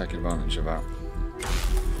 so let's take advantage of that.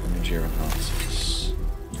 Energy enhancers.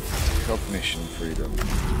 Cognition freedom.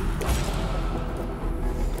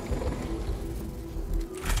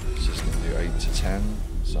 This is going to do 8 to 10,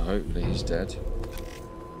 so hopefully he's dead.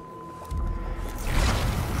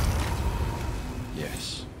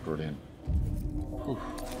 Yes, brilliant. Whew.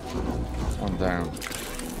 1 down.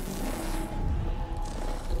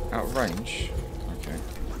 Out of range? Okay.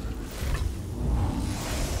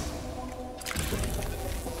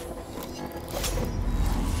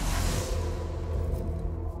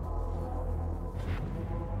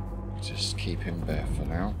 Just keep him there for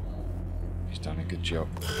now. He's done a good job.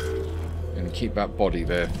 I'm going to keep that body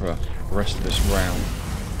there for the rest of this round.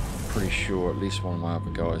 I'm pretty sure at least one of my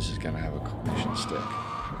other guys is going to have a cognition stick.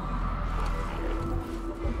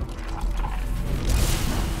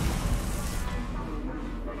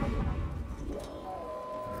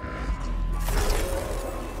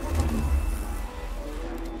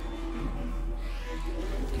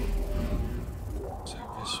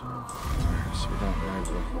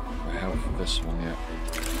 This one yet.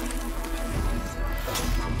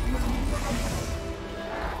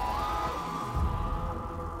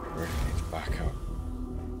 Really need to back up.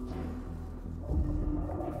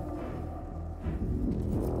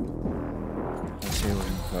 Let's heal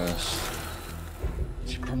him first.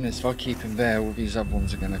 The problem is if I keep him there, all these other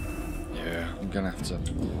ones are gonna... Yeah, I'm gonna have to...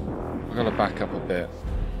 I've got to back up a bit.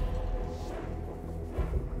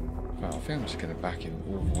 Well, I think I'm just gonna back him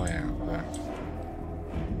all the way out there.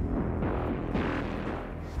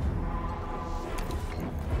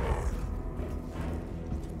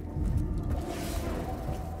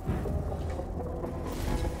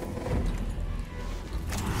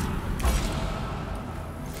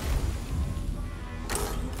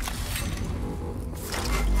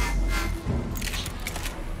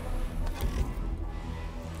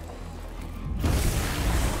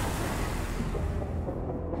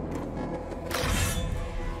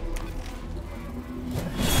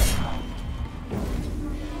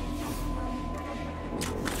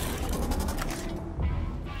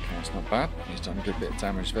 Bad. He's done a good bit of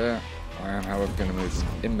damage there. I am, however, going to move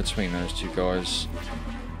in between those two guys.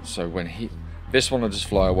 So when this one will just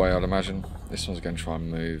fly away, I'd imagine. This one's going to try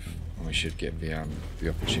and move, and we should get the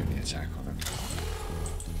opportunity attack on him.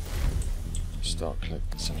 Start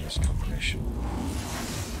collecting some of this cognition.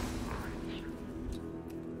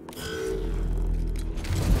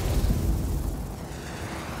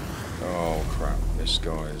 Oh crap! This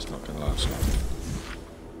guy is not going to last long.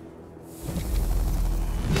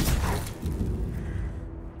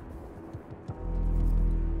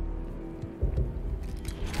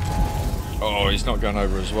 Oh, he's not going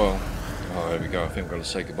over as well. Oh, there we go. I think I've got to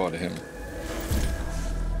say goodbye to him.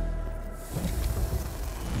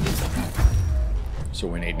 So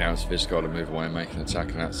all we need now is for this guy to move away and make an attack,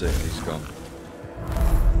 and that's it. He's gone.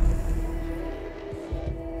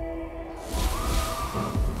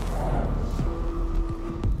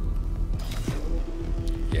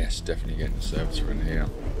 Yes, definitely getting the servitor in here.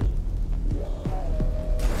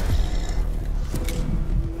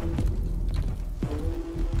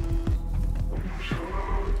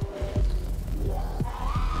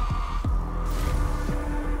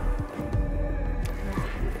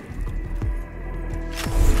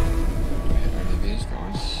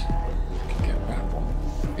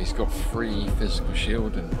 free physical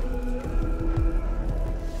shielding.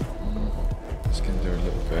 It's going to do a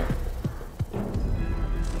little bit.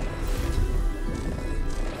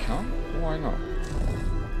 You can't? Why not?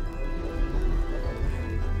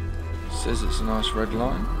 It says it's a nice red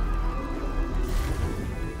line.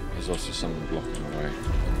 There's also someone blocking the way.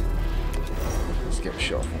 Let's get a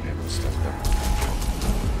shot from him instead then.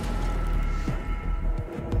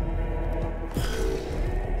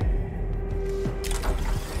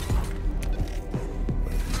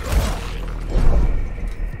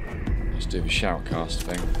 Do the shoutcast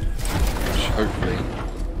thing, which hopefully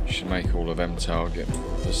should make all of them target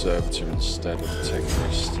the servitor instead of the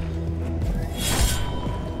terrorist.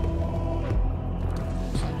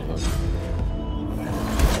 Let's have a look.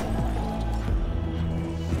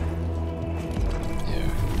 Yeah.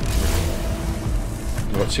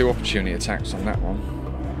 We've got 2 opportunity attacks on that one,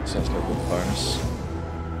 so that's a little bit of a bonus.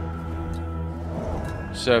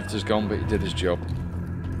 Servitor's gone, but he did his job.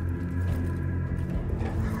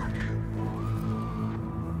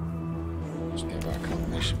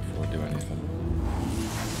 Before I do anything.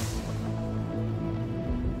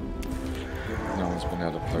 No one's been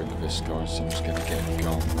able to poke this guy, so I'm just going to get him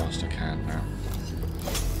gone whilst I can now.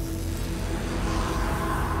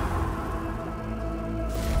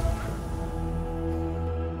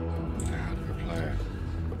 How do we play it?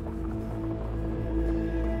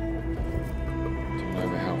 Do we know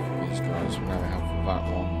the health of these guys? We know the health of that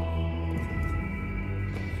one.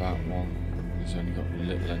 That one. He's only got a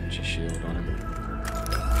little energy shield on him.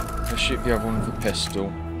 I'll shoot the other one with a pistol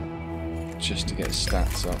just to get his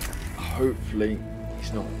stats up. Hopefully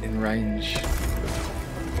he's not in range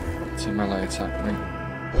to melee attack me.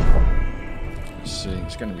 Let's see,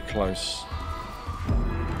 it's going to be close.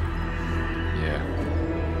 Yeah.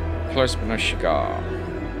 Close but no cigar.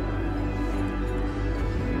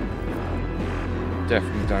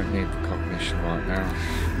 Definitely don't need the cognition right now.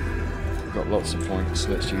 We've got lots of points,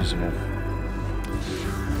 let's use them all.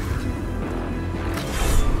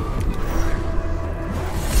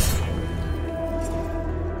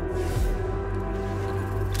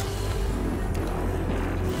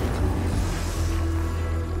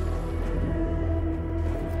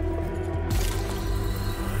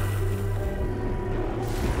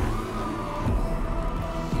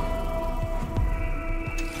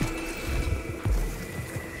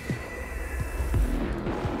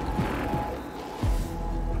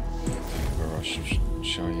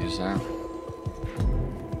 Shall I use that?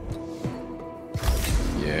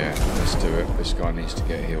 Yeah, let's do it. This guy needs to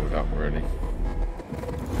get healed up really.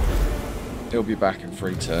 He'll be back in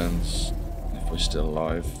 3 turns if we're still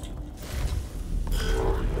alive.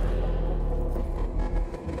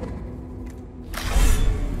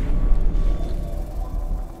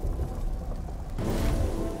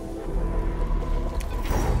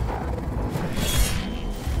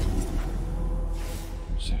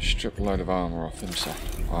 Strip a load of armour off him, so...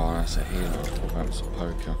 Oh, that's a healer. I thought that was a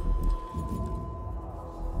poker.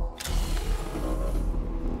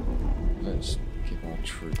 Let's give our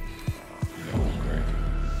troop a little upgrade.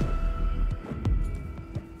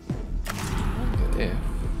 I wonder if...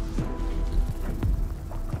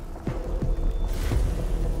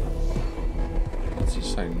 What's he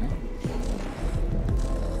saying now?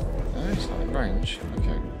 Oh, he's not in range.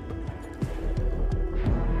 Okay.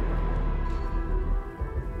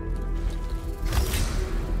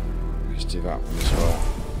 Do that one as well.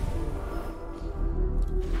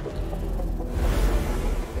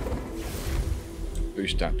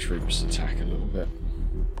 Boost that troops attack a little bit.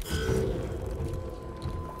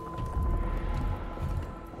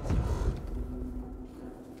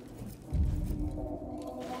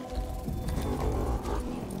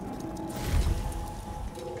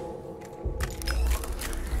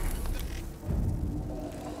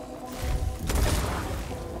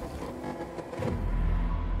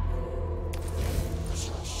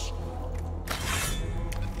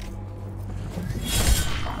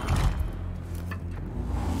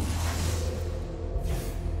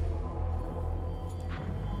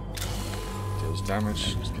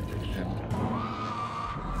 Damage. Let's get rid of him.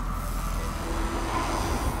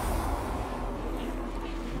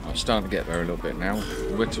 I'm starting to get there a little bit now.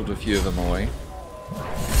 Whittled a few of them away.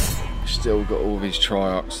 Still got all these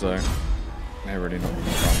triarchs though. They're really not going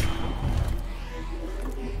to come.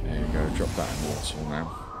 There you go. Drop that immortal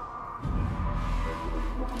now.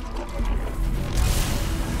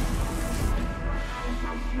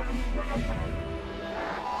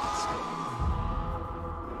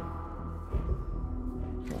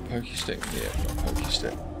 Pokey stick? Yeah, pokey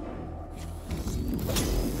stick.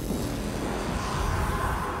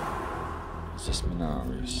 Is this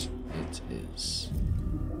Mechanicus? It is.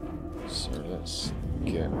 So let's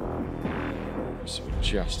get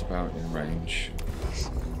just about in range.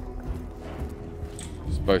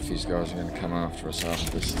 Because both these guys are going to come after us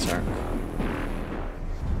after this attack.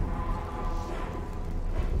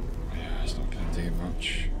 Yeah, it's not going to do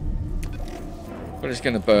much. But it's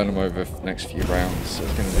going to burn them over the next few rounds, so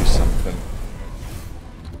it's going to do something.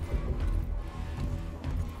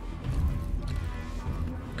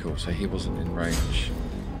 Cool, so he wasn't in range.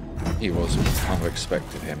 He was, but I kind of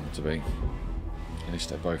expected him to be. At least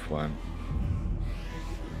they both weren't.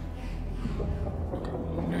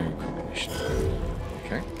 Got no combination.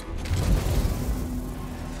 Okay.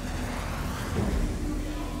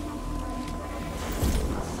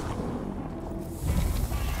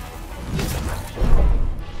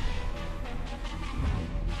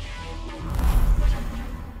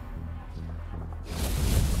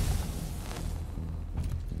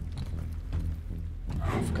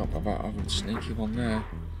 That other sneaky one there.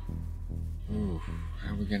 Ooh,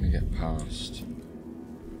 how are we going to get past?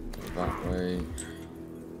 That way.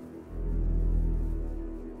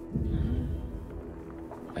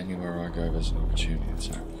 Anywhere I go, there's an opportunity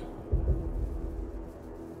attack.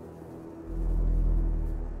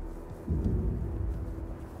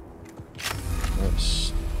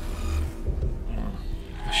 Let's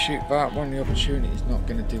shoot that one. The opportunity is not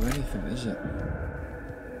going to do anything, is it?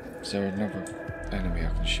 Is there another enemy I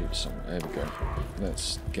can shoot somewhere? There we go.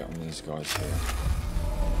 Let's get on these guys here.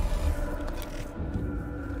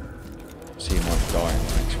 So he might die in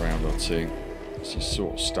the next round or two. So he's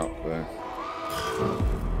sort of stuck there.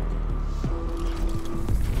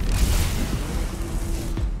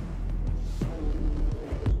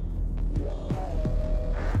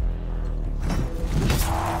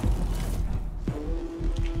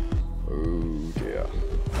 Oh dear.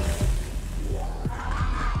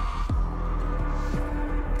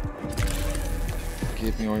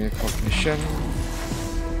 Give me all your cognition.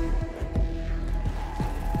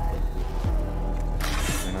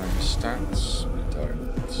 And our stats, we don't.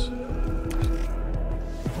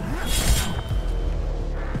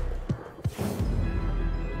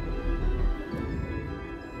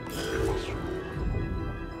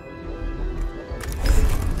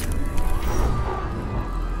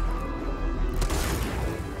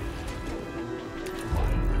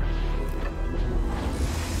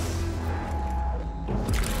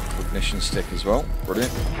 Ignition stick as well,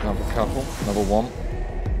 brilliant. Another couple, another one.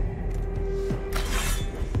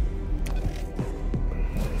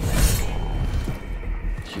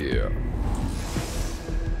 Yeah.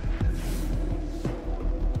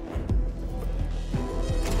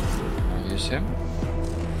 I'll use him.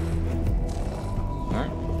 No.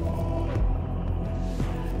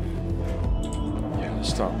 Yeah, let's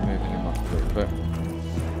start moving him up a little bit.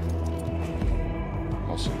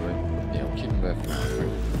 Possibly. Yeah, we'll keep him there for now, I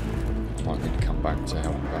think. Might need to come back to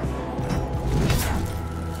help out.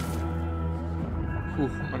 Ooh,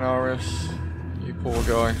 Mechanicus, you poor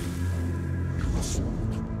guy.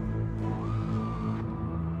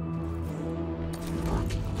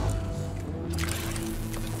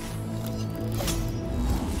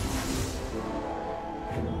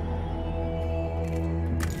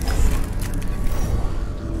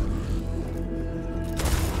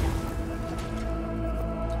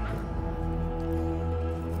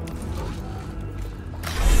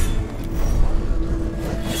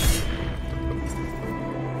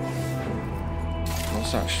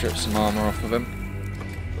 That strip some armour off of him.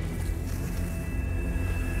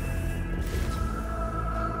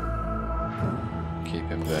 Keep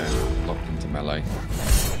him there, locked into melee.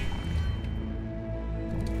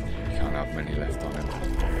 You can't have many left on him.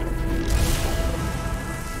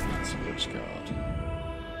 That's a witch guard.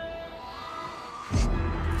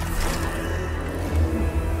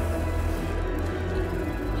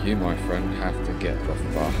 You, my friend, have to get the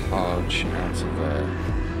fudge out of there.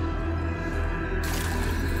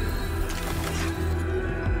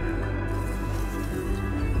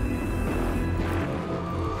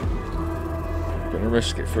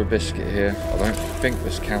 Risk it for a biscuit here. I don't think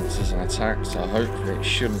this counts as an attack, so hopefully it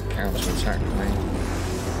shouldn't counter-attack me.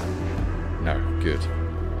 No, good.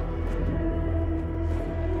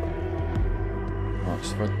 Right,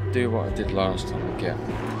 so if I do what I did last time and get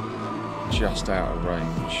just out of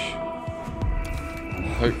range,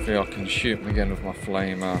 hopefully I can shoot them again with my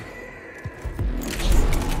flamer.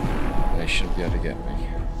 They shouldn't be able to get me.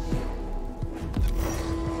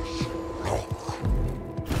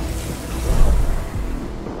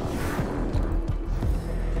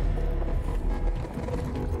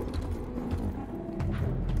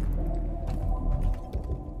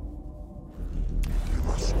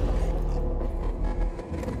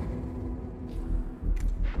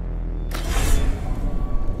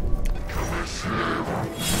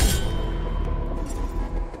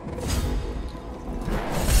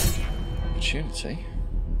 opportunity.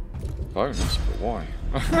 Bonus, but why?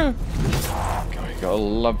 God, you gotta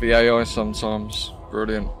love the AI sometimes.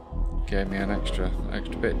 Brilliant. Gave me an extra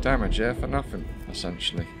bit of damage there for nothing,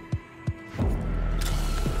 essentially.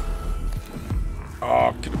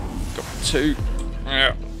 Oh, could have got 2.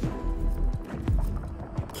 Yeah.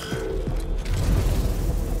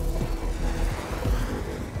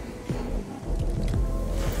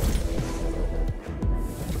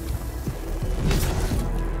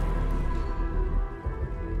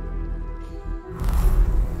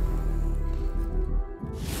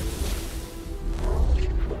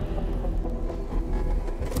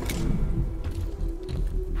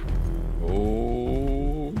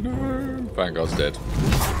 Vanguard's dead.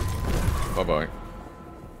 Bye-bye.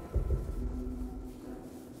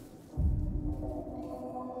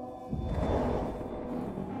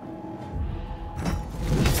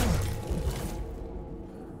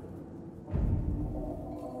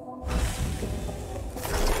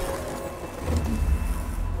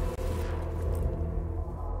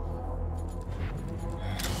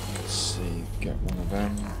 Let's see, get one of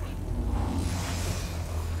them.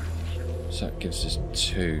 So that gives us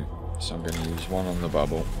 2. So I'm going to use 1 on the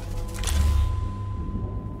bubble.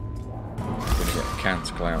 I'm going to get a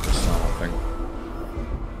canticle out this time, I think.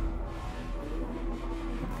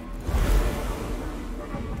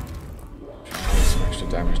 Try and do some extra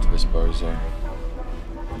damage to this bozo.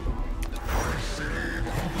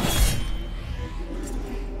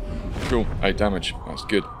 Cool, 8 damage. That's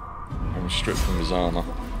good. I'm stripped from his armour.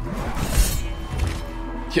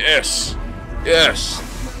 Yes! Yes!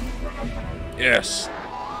 Yes!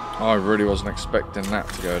 I really wasn't expecting that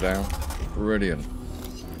to go down. Brilliant.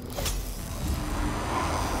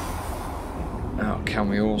 Now, can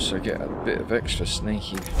we also get a bit of extra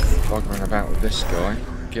sneaky buggering about with this guy?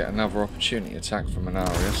 Get another opportunity attack from an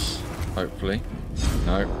Arius, hopefully.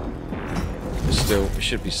 No. But still, we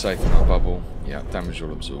should be safe in our bubble. Yeah, damage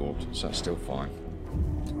all absorbed, so that's still fine.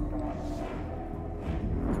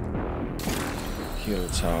 Heal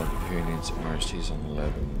the target who needs it most. He's on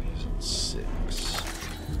 11, he's on 6.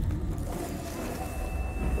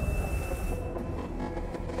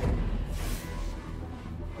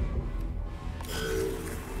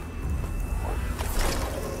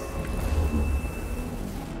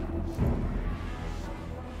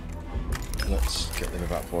 Let's get rid of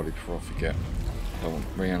that body before I forget. I want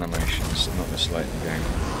reanimations, not this late in the game.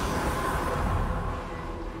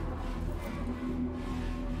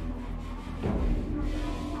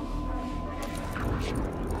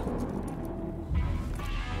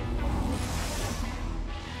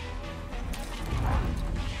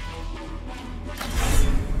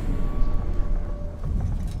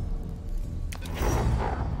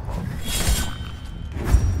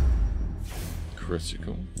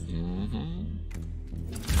 Critical.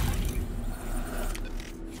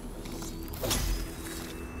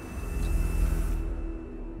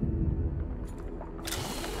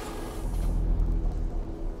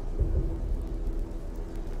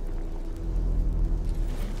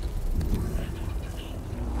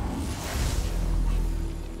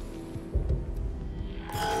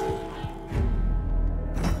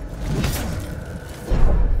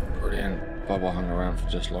 Brilliant. Bubble hung around for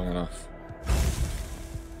just long enough.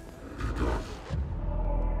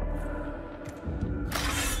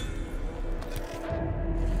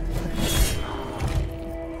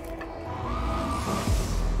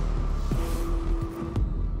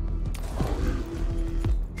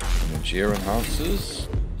 Gear enhancers.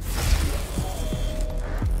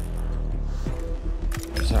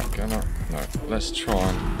 Is that gonna? No. Let's try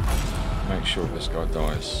and make sure this guy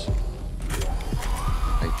dies.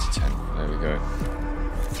 8 to 10. There we go.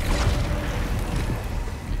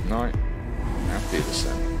 Night. Happy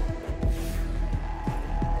descent.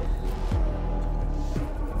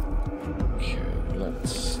 Okay,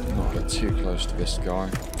 let's not get too close to this guy.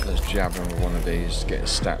 Let's jab him with one of these, get his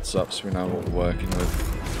stats up so we know what we're working with.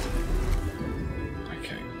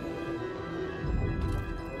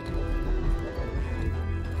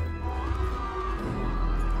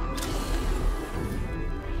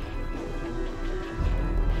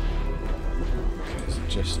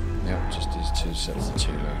 Just these 2 sets of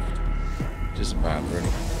 2 left. Which isn't bad,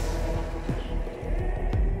 really.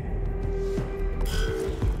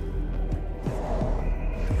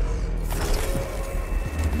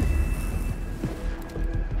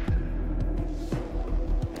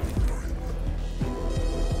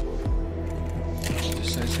 Did you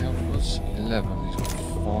say his health was 11? He's got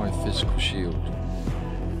 5 physical shield.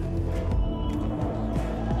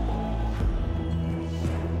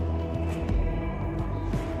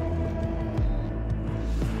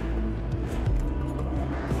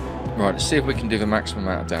 Right, let's see if we can do the maximum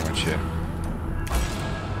amount of damage here.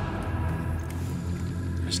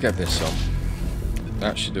 Let's get this on.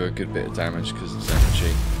 That should do a good bit of damage because it's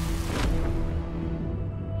energy.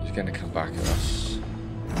 He's going to come back at us.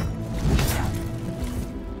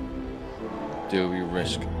 Do we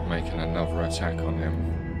risk making another attack on him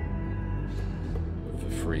for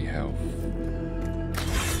free health?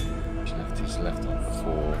 He's left on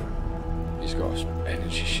 4. He's got an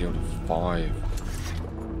energy shield of 5.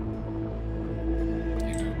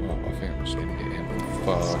 You know what? I think I'm just going to get him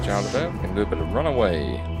far out of there. I'm going to do a bit of run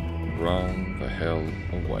away. Run the hell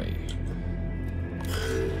away.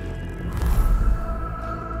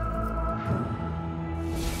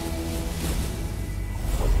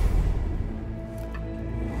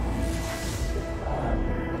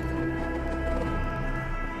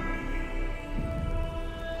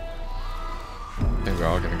 I think we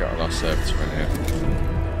are going to get our last servitor in here.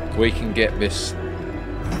 If we can get this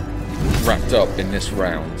wrapped up in this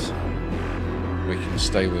round, we can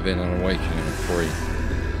stay within an awakening of 3.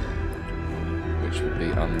 Which would be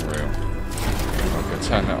unreal. I'm going to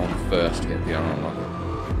turn that on first to get the armor.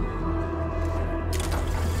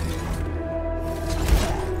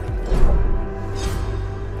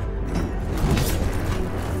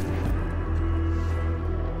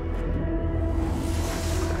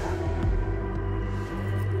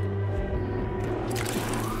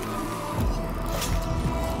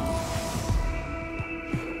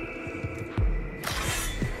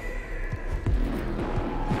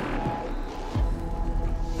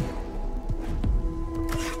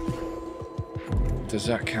 Does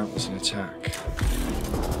that count as an attack?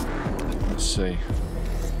 Let's see.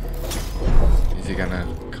 Is he gonna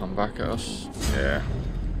come back at us? Yeah.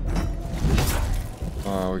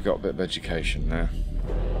 Oh, we got a bit of education there.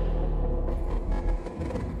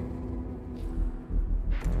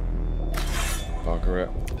 Bugger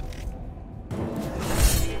it.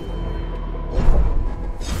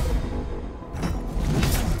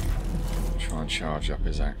 Try and charge up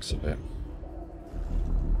his axe a bit.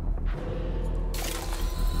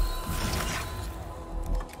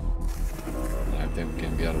 I think we're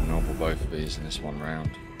going to be able to nobble both of these in this one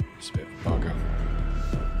round. It's a bit of a bugger.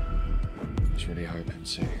 I was really hoping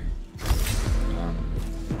to.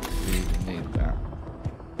 We need that.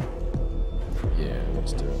 Yeah,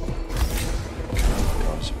 let's do it.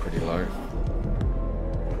 Guys are pretty low.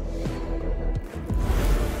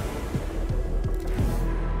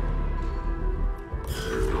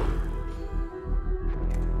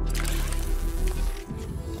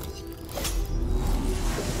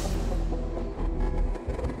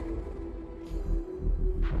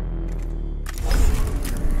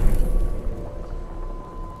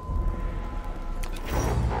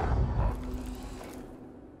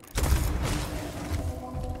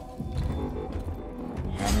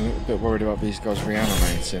 Worried about these guys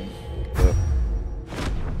reanimating, but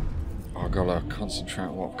I've got to concentrate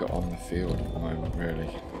on what I've got on the field at the moment, really.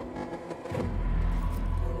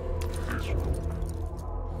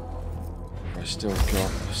 I've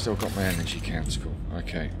still got my energy canticle.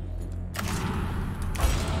 Okay.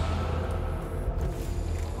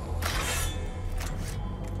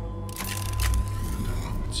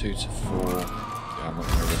 Two to 4. Yeah, I'm not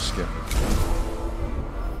going to risk it.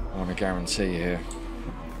 I want a guarantee here.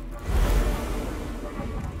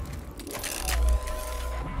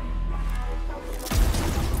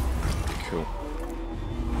 Cool.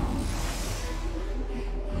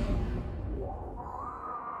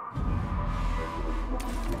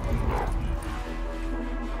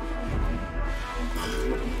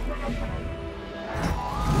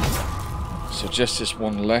 So just this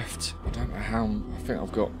one left. I don't know how. I think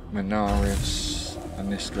I've got Mechanicus and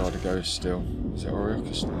this guy to go still. Is it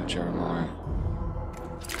Oriocus? No, Jeremiah.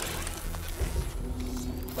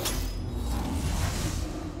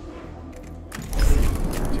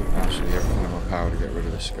 Actually, everything in my power to get rid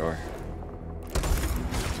of this guy.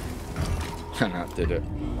 And that did it.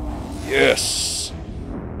 Yes!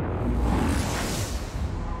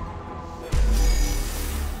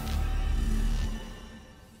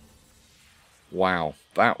 Wow,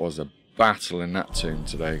 that was a battle in that tomb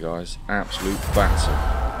today, guys. Absolute battle.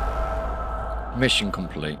 Mission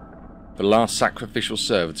complete. The last sacrificial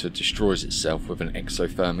servitor destroys itself with an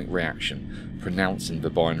exothermic reaction, pronouncing the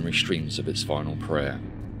binary streams of its final prayer.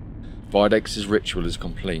 Videx's ritual is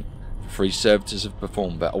complete. The 3 servitors have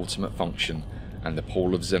performed their ultimate function, and the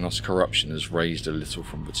pool of Xenos corruption has raised a little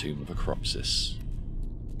from the tomb of Acropsis.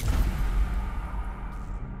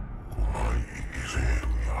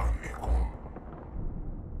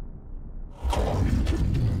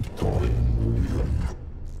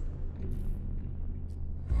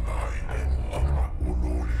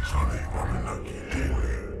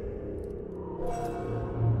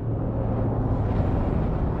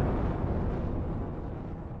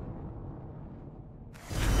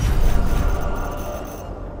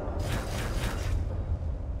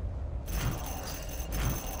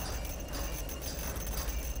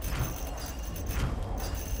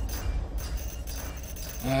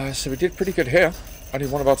 So we did pretty good here. Only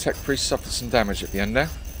one of our tech priests suffered some damage at the end there.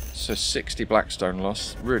 So 60 Blackstone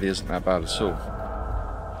loss. Really isn't that bad at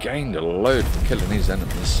all. Gained a load from killing these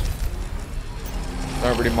enemies.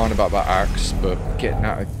 Don't really mind about that axe, but getting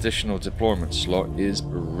that additional deployment slot is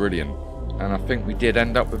brilliant. And I think we did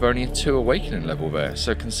end up with only a 2 awakening level there.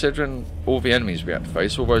 So considering all the enemies we had to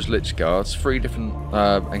face, all those Lich Guards, 3 different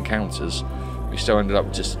encounters, we still ended up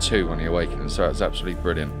with just a 2 on the awakening. So that's absolutely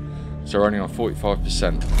brilliant. So we're only on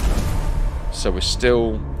 45%. So we're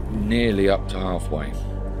still nearly up to halfway.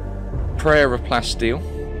 Prayer of Plasteel,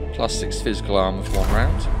 plus 6 physical armor for 1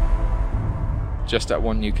 round. Just that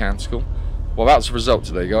 1 new canticle. Well, that's the result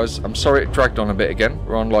today, guys. I'm sorry it dragged on a bit again.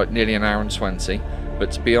 We're on like nearly an hour and 20.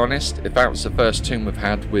 But to be honest, if that was the first tomb we've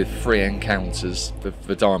had with 3 encounters,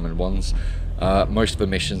 the diamond ones, most of the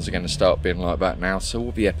missions are going to start being like that now. So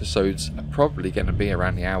all the episodes are probably going to be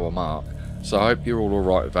around the hour mark. So I hope you're all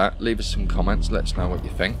alright with that. Leave us some comments, let us know what you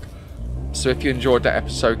think. So if you enjoyed that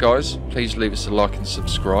episode, guys, please leave us a like and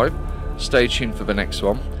subscribe. Stay tuned for the next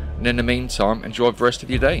one. And in the meantime, enjoy the rest of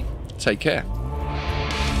your day. Take care.